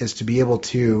development is to be able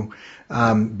to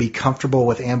be comfortable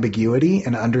with ambiguity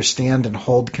and understand and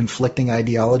hold conflicting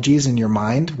ideologies in your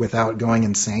mind without going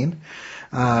insane.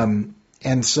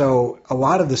 And so a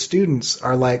lot of the students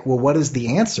are like, well, what is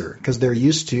the answer? Because they're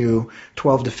used to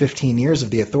 12 to 15 years of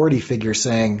the authority figure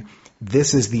saying,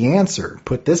 this is the answer.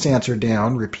 Put this answer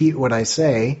down, repeat what I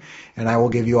say, and I will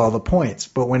give you all the points.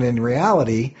 But when in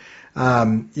reality,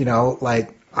 you know,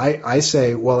 like I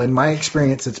say, well, in my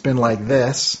experience, it's been like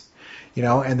this, you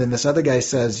know, and then this other guy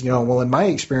says, you know, well, in my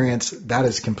experience, that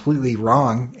is completely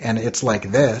wrong, and it's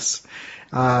like this.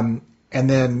 And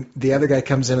then the other guy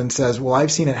comes in and says, well,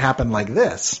 I've seen it happen like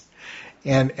this.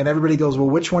 And everybody goes, well,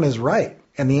 which one is right?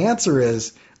 And the answer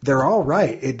is they're all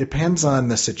right. It depends on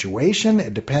the situation.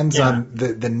 It depends on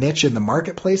the niche in the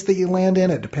marketplace that you land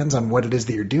in. It depends on what it is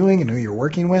that you're doing and who you're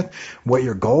working with, what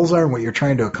your goals are and what you're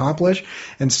trying to accomplish.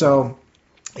 And so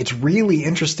it's really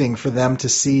interesting for them to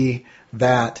see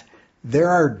that there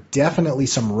are definitely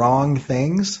some wrong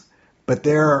things, but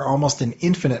there are almost an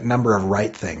infinite number of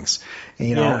right things,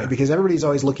 you know, because everybody's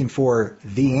always looking for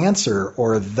the answer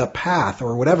or the path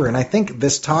or whatever. And I think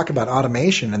this talk about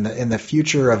automation and the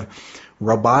future of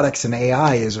robotics and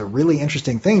AI is a really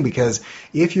interesting thing, because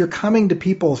if you're coming to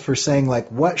people for saying, like,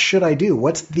 what should I do?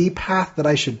 What's the path that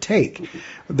I should take?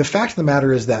 The fact of the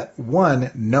matter is that,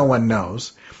 one, no one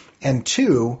knows. And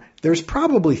two, there's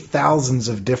probably thousands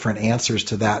of different answers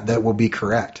to that will be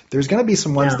correct. There's going to be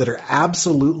some ones that are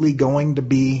absolutely going to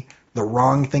be the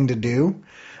wrong thing to do.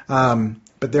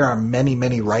 But there are many,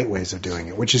 many right ways of doing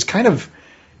it, which is kind of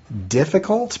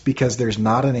difficult because there's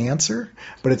not an answer.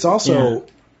 But it's also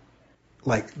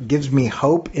like gives me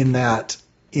hope in that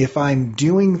if I'm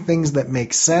doing things that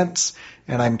make sense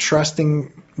and I'm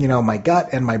trusting, you know, my gut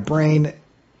and my brain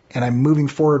and I'm moving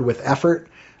forward with effort,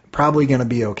 probably going to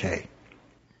be okay.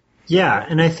 Yeah,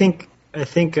 and I think the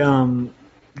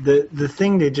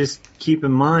thing to just keep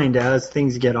in mind as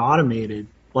things get automated,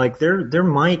 like there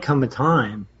might come a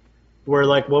time where,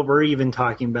 like, what we're even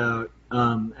talking about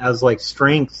as like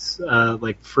strengths,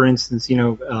 like for instance, you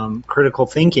know, critical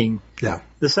thinking. Yeah.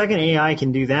 The second AI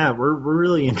can do that, we're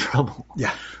really in trouble.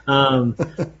 Yeah.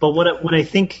 But what I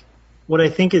think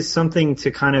is something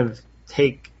to kind of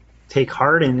take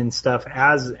heart in and stuff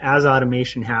as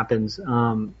automation happens.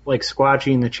 Like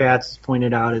Squatchy in the chats has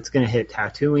pointed out, it's going to hit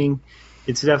tattooing.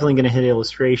 It's definitely going to hit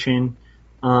illustration.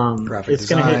 It's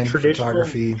going to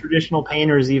hit traditional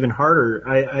painters even harder.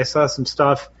 I saw some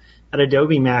stuff at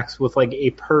Adobe Max with like a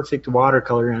perfect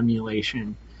watercolor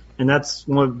emulation. And that's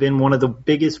been one of the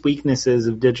biggest weaknesses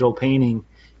of digital painting,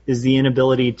 is the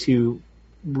inability to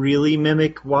really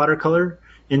mimic watercolor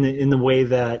in the way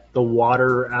that the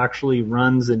water actually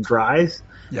runs and dries.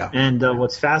 Yeah. And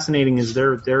what's fascinating is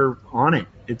they're on it.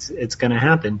 It's going to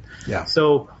happen. Yeah.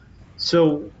 So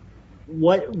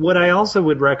what I also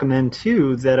would recommend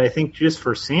too, that I think just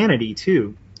for sanity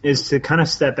too, is to kind of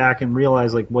step back and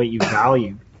realize like what you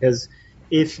value. Because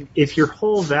if your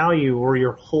whole value or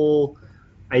your whole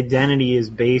identity is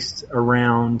based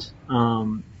around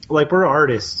like we're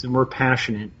artists and we're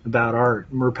passionate about art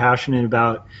and we're passionate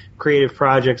about creative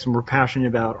projects and we're passionate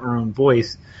about our own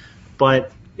voice,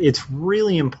 but it's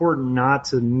really important not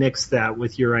to mix that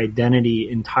with your identity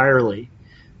entirely,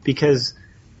 because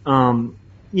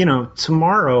you know,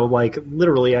 tomorrow, like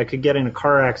literally I could get in a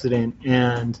car accident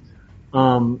and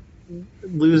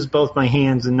lose both my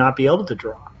hands and not be able to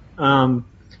draw, and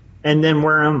then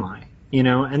where am I?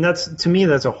 And that's, to me,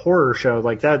 that's a horror show.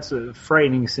 Like, that's a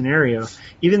frightening scenario.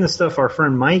 Even the stuff our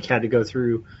friend Mike had to go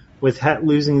through with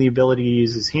losing the ability to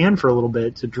use his hand for a little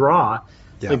bit to draw,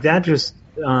 like that just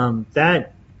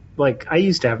like I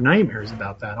used to have nightmares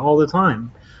about that all the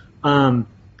time.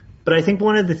 But I think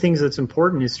one of the things that's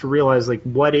important is to realize, like,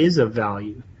 what is of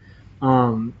value,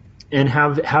 and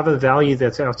have a value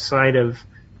that's outside of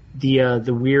the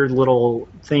weird little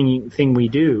thing we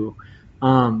do,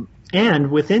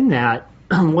 and within that,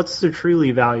 what's the truly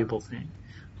valuable thing?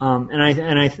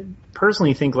 And I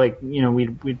personally think, like,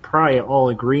 we'd probably all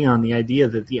agree on the idea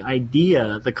that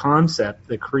the concept,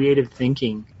 the creative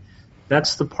thinking,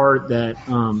 that's the part that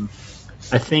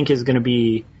I think is going to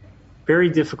be very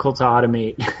difficult to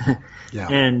automate. Yeah.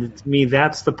 And to me,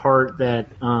 that's the part that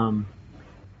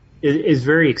is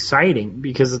very exciting,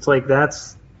 because it's like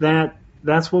that's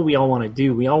what we all want to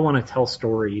do. We all want to tell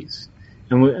stories,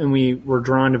 and we're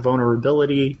drawn to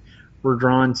vulnerability. We're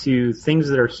drawn to things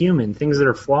that are human, things that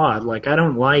are flawed. Like, I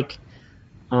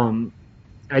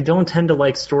don't tend to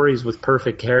like stories with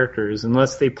perfect characters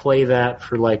unless they play that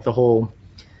for, like, the whole,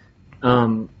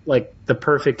 like, the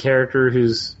perfect character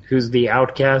who's the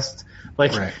outcast.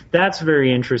 Like, right. That's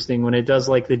very interesting when it does,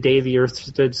 like, The Day the Earth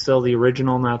Stood Still, the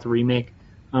original, not the remake,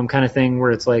 kind of thing, where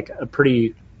it's like a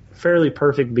fairly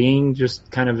perfect being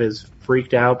just kind of is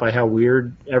freaked out by how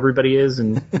weird everybody is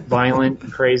and violent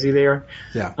and crazy they are.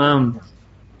 Yeah.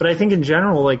 But I think in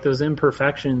general, like, those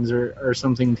imperfections are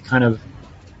something to kind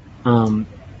of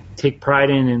take pride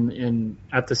in, and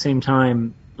at the same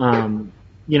time,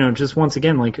 just once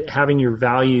again, like, having your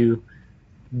value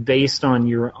based on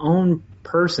your own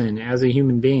person as a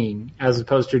human being, as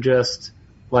opposed to just,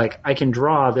 like, I can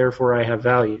draw, therefore I have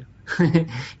value.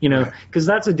 Because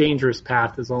that's a dangerous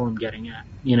path, is all I'm getting at.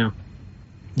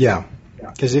 Yeah,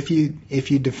 because if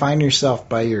you define yourself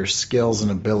by your skills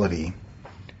and ability,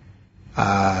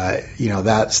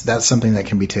 that's something that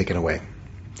can be taken away.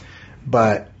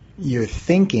 But your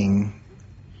thinking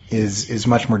is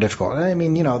much more difficult. I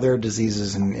mean, there are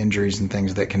diseases and injuries and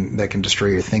things that can destroy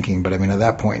your thinking. But I mean, at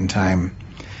that point in time,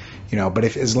 but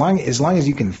if as long as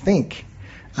you can think,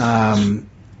 then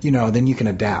you can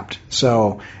adapt.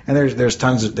 So, and there's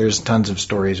tons of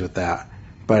stories with that.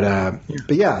 But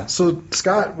yeah. So,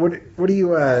 Scott, what do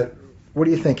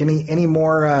you think? Any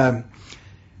more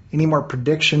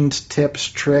predictions, tips,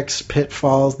 tricks,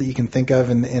 pitfalls that you can think of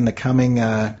in the coming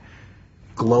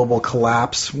global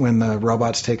collapse when the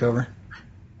robots take over?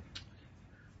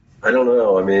 I don't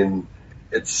know. I mean,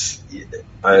 I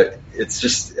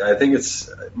think it's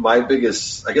my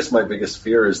biggest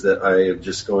fear is that I am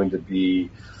just going to be,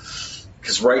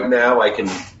 because right now I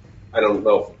don't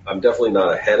know, I'm definitely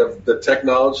not ahead of the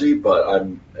technology, but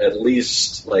I'm at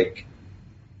least like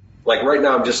right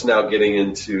now I'm just now getting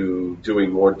into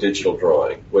doing more digital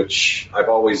drawing, which I've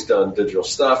always done digital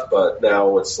stuff, but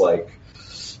now it's like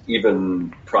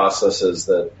even processes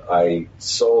that I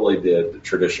solely did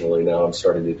traditionally, now I'm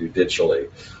starting to do digitally.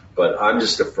 But I'm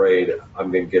just afraid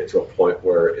I'm going to get to a point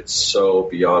where it's so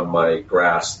beyond my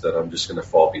grasp that I'm just going to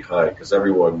fall behind, because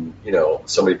everyone,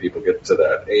 so many people get to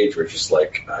that age where it's just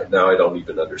like, now I don't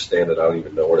even understand it. I don't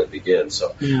even know where to begin.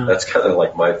 So That's kind of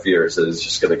like my fear, is that it's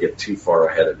just going to get too far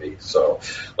ahead of me. So,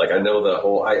 like, I know the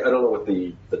whole, I don't know what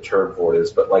the term for it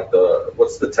is, but like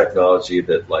what's the technology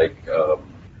that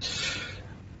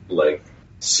like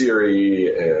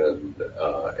Siri and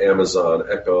Amazon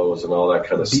Echoes and all that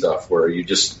kind of stuff, where you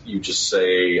just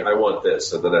say, I want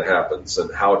this, and then it happens,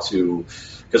 and how to,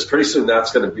 because pretty soon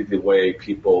that's going to be the way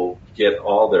people get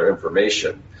all their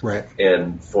information. Right.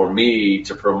 And for me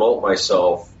to promote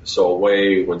myself, so a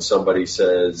way when somebody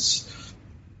says,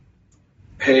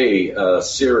 hey,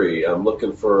 Siri, I'm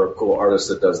looking for a cool artist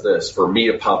that does this, for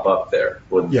me to pop up there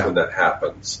when that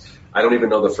happens. I don't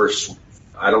know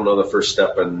the first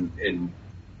step in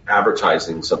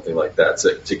advertising something like that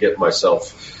to get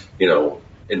myself,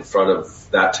 in front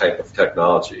of that type of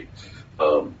technology.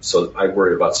 So I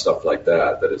worry about stuff like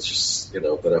that it's just,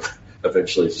 that I'm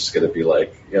eventually just going to be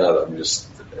like,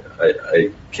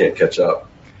 I can't catch up.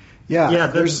 Yeah.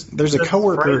 There's a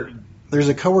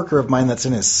coworker of mine that's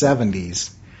in his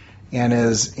 70s and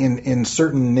is in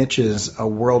certain niches a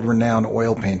world-renowned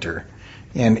oil painter.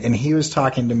 And he was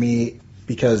talking to me,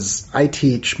 because I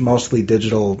teach mostly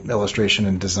digital illustration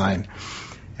and design.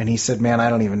 And he said, man, I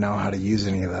don't even know how to use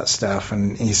any of that stuff.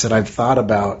 And he said, I've thought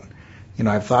about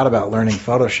learning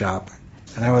Photoshop.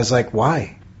 And I was like,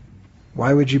 why?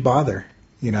 Why would you bother?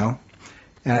 And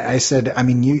I said, I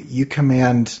mean, you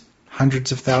command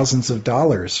hundreds of thousands of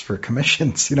dollars for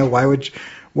commissions. Why would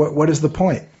what is the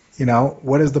point? You know,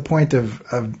 what is the point of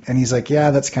and he's like, yeah,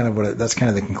 that's kind of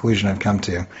the conclusion I've come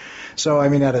to. So, I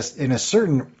mean, in a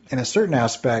certain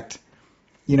aspect,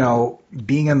 you know,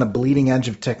 being on the bleeding edge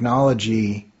of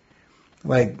technology,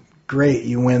 like, great,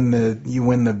 you win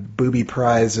the booby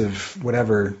prize of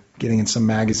whatever, getting in some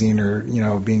magazine or, you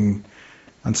know, being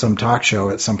on some talk show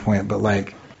at some point, but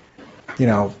like, you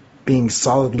know, being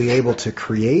solidly able to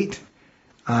create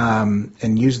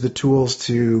and use the tools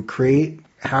to create,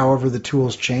 however the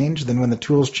tools change, then when the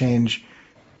tools change,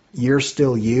 you're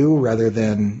still you rather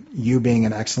than you being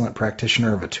an excellent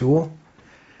practitioner of a tool.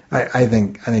 I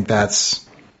think that's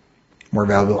more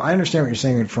valuable. I understand what you're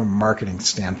saying from a marketing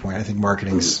standpoint. I think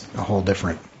marketing's a whole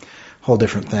different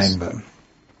thing, but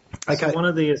I don't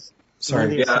want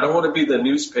to be the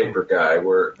newspaper guy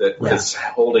that's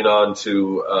holding on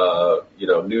to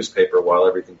newspaper while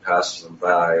everything passes them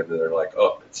by, and then they're like,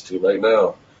 oh, it's too late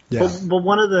now. Yeah. But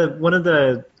one of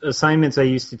the assignments I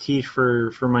used to teach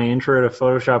for my intro to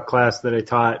Photoshop class that I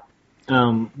taught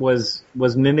was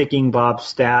mimicking Bob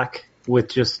Stack with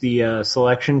just the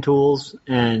selection tools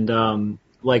and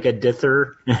like a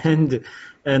dither and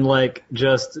like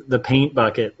just the paint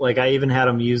bucket. Like I even had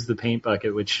them use the paint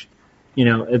bucket, which, you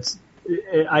know,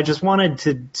 I just wanted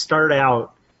to start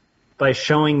out by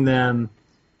showing them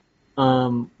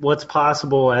what's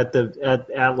possible at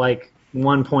like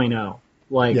 1.0.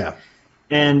 Like, yeah.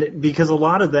 And because a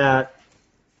lot of that,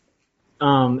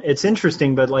 it's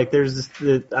interesting, but like there's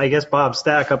I guess Bob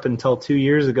Stack up until 2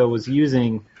 years ago was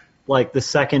using like the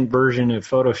second version of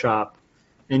Photoshop,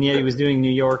 and yet he was doing New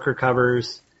Yorker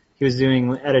covers. He was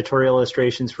doing editorial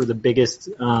illustrations for the biggest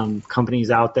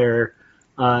companies out there,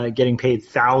 getting paid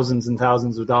thousands and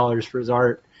thousands of dollars for his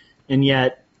art, and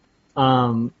yet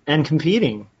and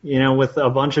competing, you know, with a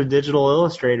bunch of digital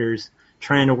illustrators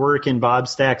trying to work in Bob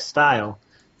Stack's style.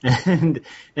 And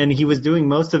he was doing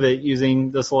most of it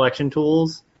using the selection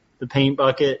tools, the paint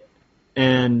bucket,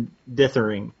 and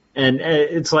dithering. And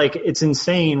it's like, it's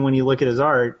insane when you look at his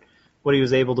art, what he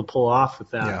was able to pull off with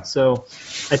that. Yeah. So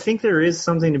I think there is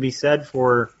something to be said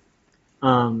for,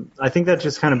 I think that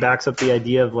just kind of backs up the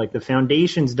idea of like the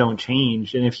foundations don't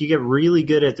change. And if you get really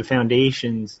good at the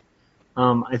foundations,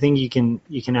 I think you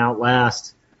can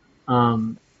outlast,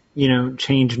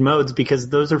 changed modes, because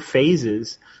those are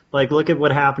phases. Like, look at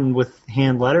what happened with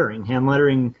hand lettering. Hand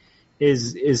lettering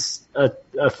is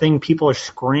a thing people are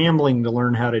scrambling to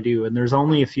learn how to do, and there's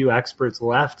only a few experts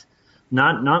left,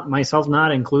 not myself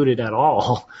not included at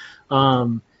all,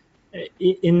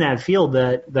 in that field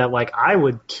that like I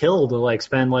would kill to like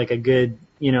spend like a good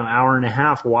hour and a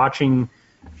half watching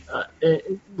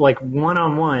like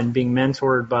one-on-one being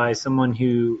mentored by someone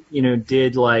who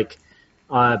did like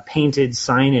painted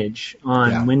signage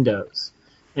on windows.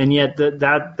 And yet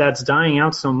that's dying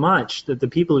out so much that the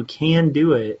people who can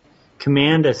do it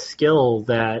command a skill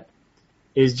that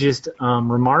is just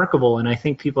remarkable, and I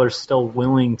think people are still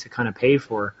willing to kind of pay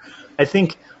for. I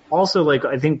think also,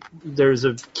 I think there's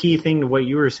a key thing to what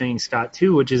you were saying, Scott,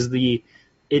 too, which is the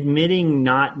admitting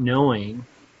not knowing.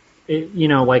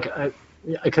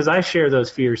 Because I share those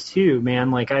fears too,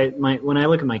 man. Like when I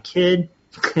look at my kid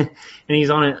and he's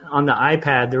on the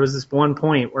iPad, there was this one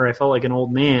point where I felt like an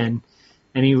old man.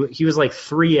 And he was like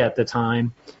 3 at the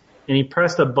time, and he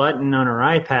pressed a button on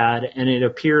our iPad, and it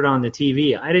appeared on the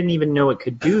TV. I didn't even know it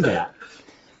could do that.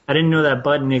 I didn't know that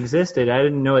button existed. I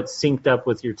didn't know it synced up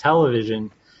with your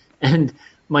television. And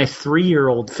my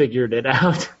 3-year-old figured it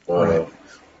out. Wow.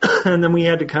 And then we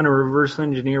had to kind of reverse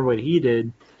engineer what he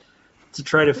did to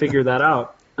try to figure that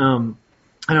out.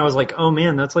 And I was like, oh,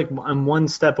 man, that's like I'm one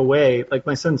step away. Like,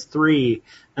 my son's 3,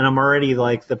 and I'm already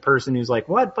like the person who's like,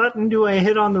 what button do I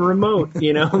hit on the remote?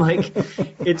 Like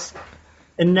it's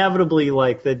inevitably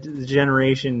like the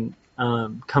generation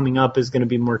coming up is going to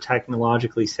be more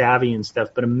technologically savvy and stuff.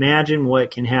 But imagine what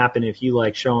can happen if you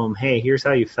like show them, hey, here's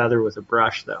how you feather with a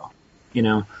brush, though.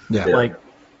 Like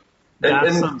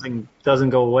that's something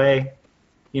doesn't go away.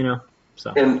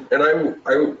 So and I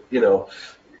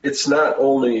it's not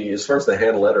only, as far as the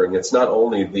hand lettering, it's not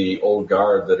only the old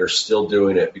guard that are still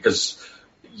doing it, because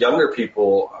younger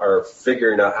people are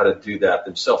figuring out how to do that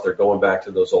themselves. They're going back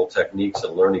to those old techniques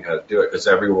and learning how to do it, because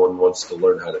everyone wants to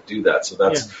learn how to do that. So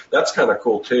that's kind of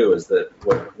cool too, is that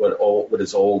what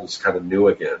is old is kind of new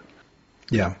again.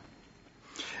 Yeah.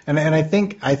 And I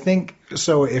think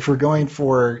so. If we're going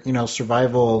for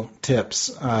survival tips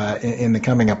in the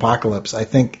coming apocalypse, I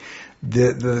think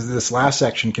this last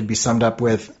section can be summed up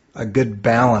with a good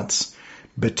balance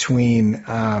between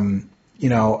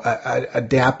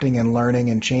adapting and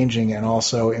learning and changing, and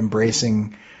also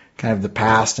embracing kind of the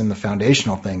past and the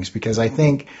foundational things. Because I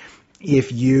think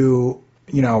if you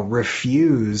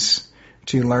refuse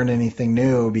to learn anything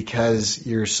new because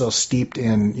you're so steeped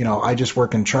in, I just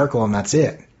work in charcoal and that's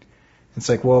it. It's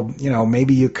like, well,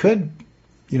 maybe you could,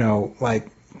 like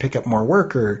pick up more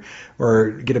work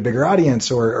or get a bigger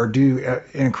audience or do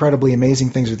incredibly amazing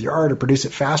things with your art or produce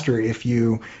it faster if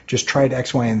you just tried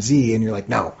X, Y, and Z and you're like,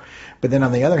 no. But then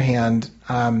on the other hand,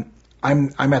 I'm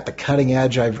at the cutting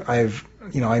edge. I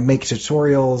make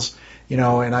tutorials,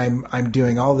 and I'm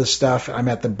doing all this stuff. I'm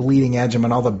at the bleeding edge. I'm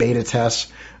on all the beta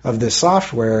tests of this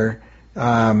software,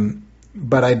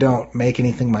 but I don't make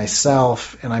anything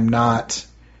myself, and I'm not,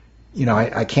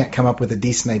 I can't come up with a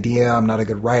decent idea. I'm not a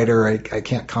good writer. I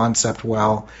can't concept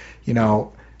well,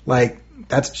 like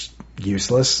that's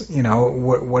useless.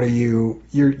 What are you?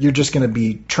 You're just going to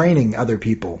be training other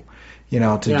people,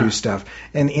 to do stuff.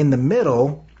 And in the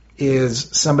middle is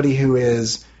somebody who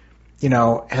is,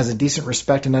 has a decent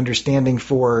respect and understanding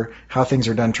for how things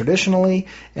are done traditionally,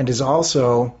 and is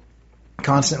also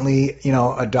constantly,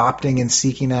 adopting and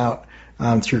seeking out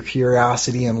through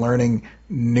curiosity and learning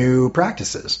new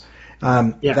practices.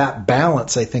 That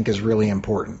balance, I think, is really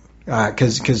important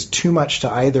because too much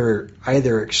to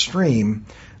either extreme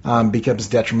becomes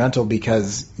detrimental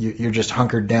because you're just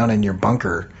hunkered down in your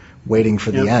bunker waiting for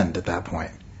the end at that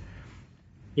point.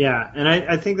 Yeah, and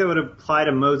I think that would apply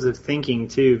to modes of thinking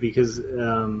too, because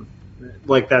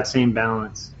like that same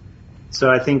balance.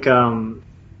 So I think like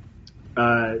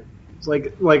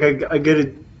a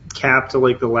good cap to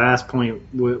like the last point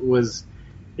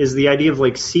is the idea of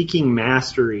like seeking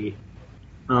mastery,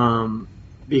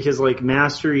 because like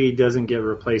mastery doesn't get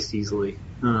replaced easily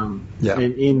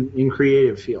in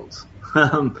creative fields,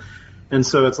 and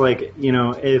so it's like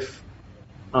if.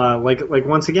 Like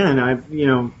once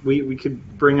again, we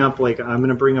could bring up I'm going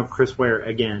to bring up Chris Ware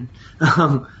again,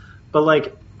 but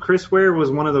like Chris Ware was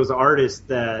one of those artists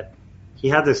that he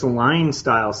had this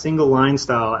single line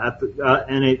style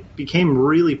and it became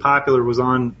really popular. Was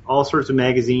on all sorts of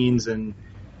magazines and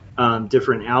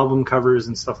different album covers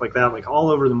and stuff like that, like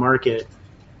all over the market.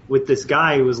 With this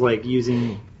guy who was like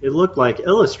using, it looked like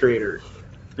Illustrator.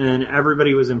 And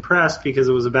everybody was impressed because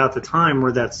it was about the time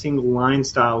where that single line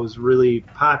style was really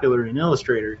popular in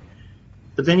Illustrator.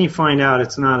 But then you find out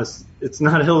it's not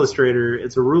Illustrator,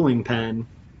 it's a ruling pen,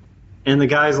 and the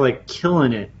guy's like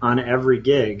killing it on every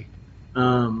gig,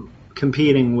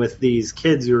 competing with these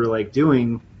kids who are like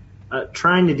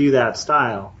trying to do that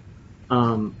style,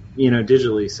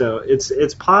 digitally. So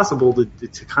it's possible to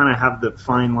kind of have the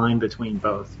fine line between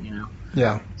both,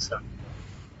 Yeah. So.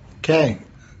 Okay.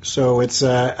 So it's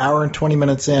an hour and 20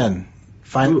 minutes in.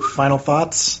 Final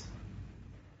thoughts?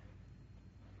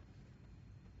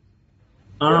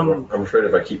 I'm afraid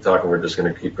if I keep talking, we're just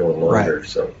going to keep going longer. Right.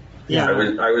 So yeah,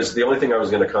 I was the only thing I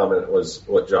was going to comment was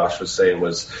what Josh was saying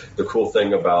was the cool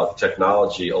thing about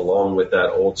technology, along with that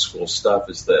old school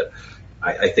stuff, is that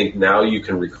I think now you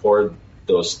can record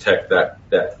those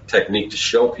that technique to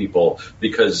show people,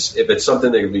 because if it's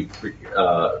something that can be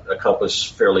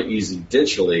accomplished fairly easy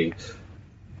digitally.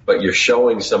 But you're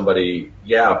showing somebody,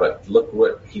 but look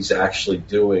what he's actually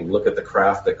doing. Look at the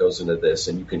craft that goes into this,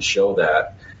 and you can show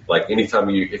that. Like anytime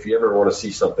if you ever want to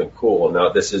see something cool, now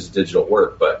this is digital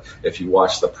work, but if you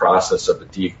watch the process of a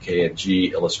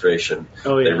DKNG illustration,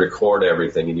 they record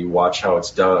everything, and you watch how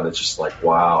it's done. It's just like,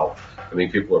 wow. I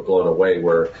mean, people are blown away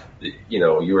where,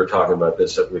 you were talking about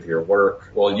this with your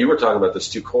work. Well, you were talking about this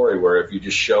too, Corey, where if you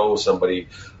just show somebody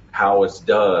how it's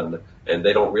done, and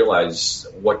they don't realize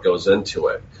what goes into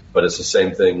it. But it's the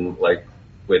same thing like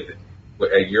with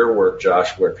your work,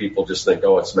 Josh, where people just think,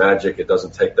 oh, it's magic, it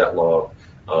doesn't take that long.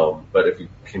 But if you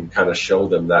can kind of show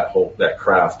them that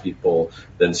craft, people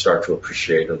then start to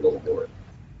appreciate it a little more.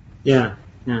 Yeah.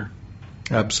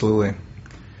 Absolutely.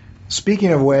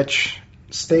 Speaking of which,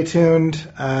 stay tuned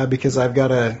because I've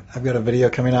got a video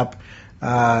coming up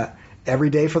every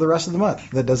day for the rest of the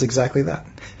month that does exactly that.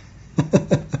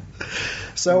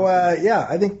 So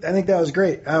I think that was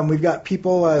great. We've got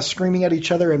people screaming at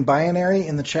each other in binary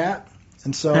in the chat,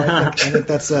 and so I think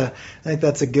that's a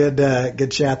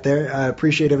good chat there. I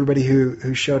appreciate everybody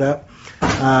who showed up.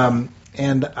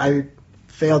 And I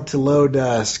failed to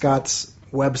load Scott's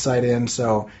website in,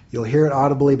 so you'll hear it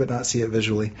audibly but not see it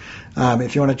visually.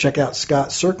 If you want to check out Scott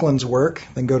Serkland's work,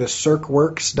 then go to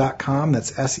serkworks.com.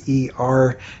 That's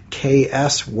SERKS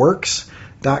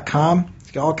works.com.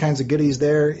 All kinds of goodies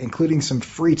there, including some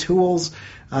free tools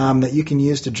that you can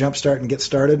use to jumpstart and get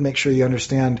started. Make sure you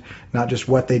understand not just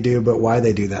what they do, but why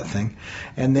they do that thing.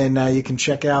 And then you can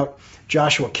check out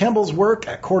Joshua Kemble's work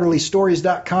at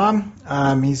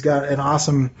quarterlystories.com. He's got an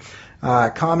awesome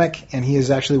comic, and he is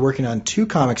actually working on 2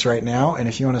 comics right now. And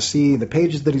if you want to see the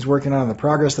pages that he's working on and the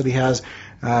progress that he has,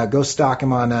 go stalk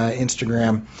him on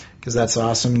Instagram, because that's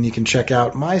awesome. And you can check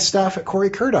out my stuff at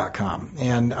CoreyKerr.com.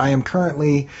 And I am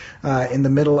currently in the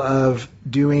middle of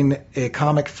doing a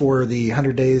comic for the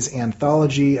 100 Days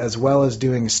anthology, as well as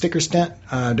doing Sticker Stint,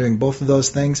 doing both of those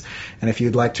things. And if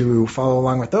you'd like to follow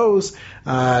along with those,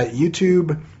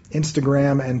 YouTube,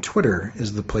 Instagram, and Twitter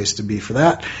is the place to be for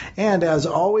that. And as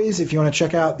always, if you want to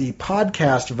check out the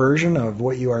podcast version of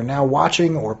what you are now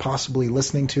watching or possibly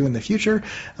listening to in the future,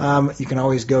 you can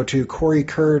always go to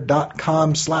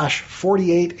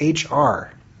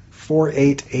CoreyKerr.com/48HR.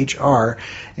 48HR,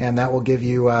 and that will give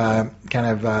you kind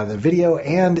of the video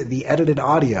and the edited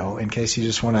audio in case you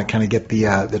just want to kind of get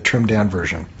the trimmed down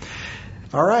version.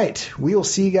 All right, we will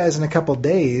see you guys in a couple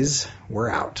days. We're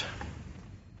out.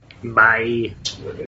 Bye.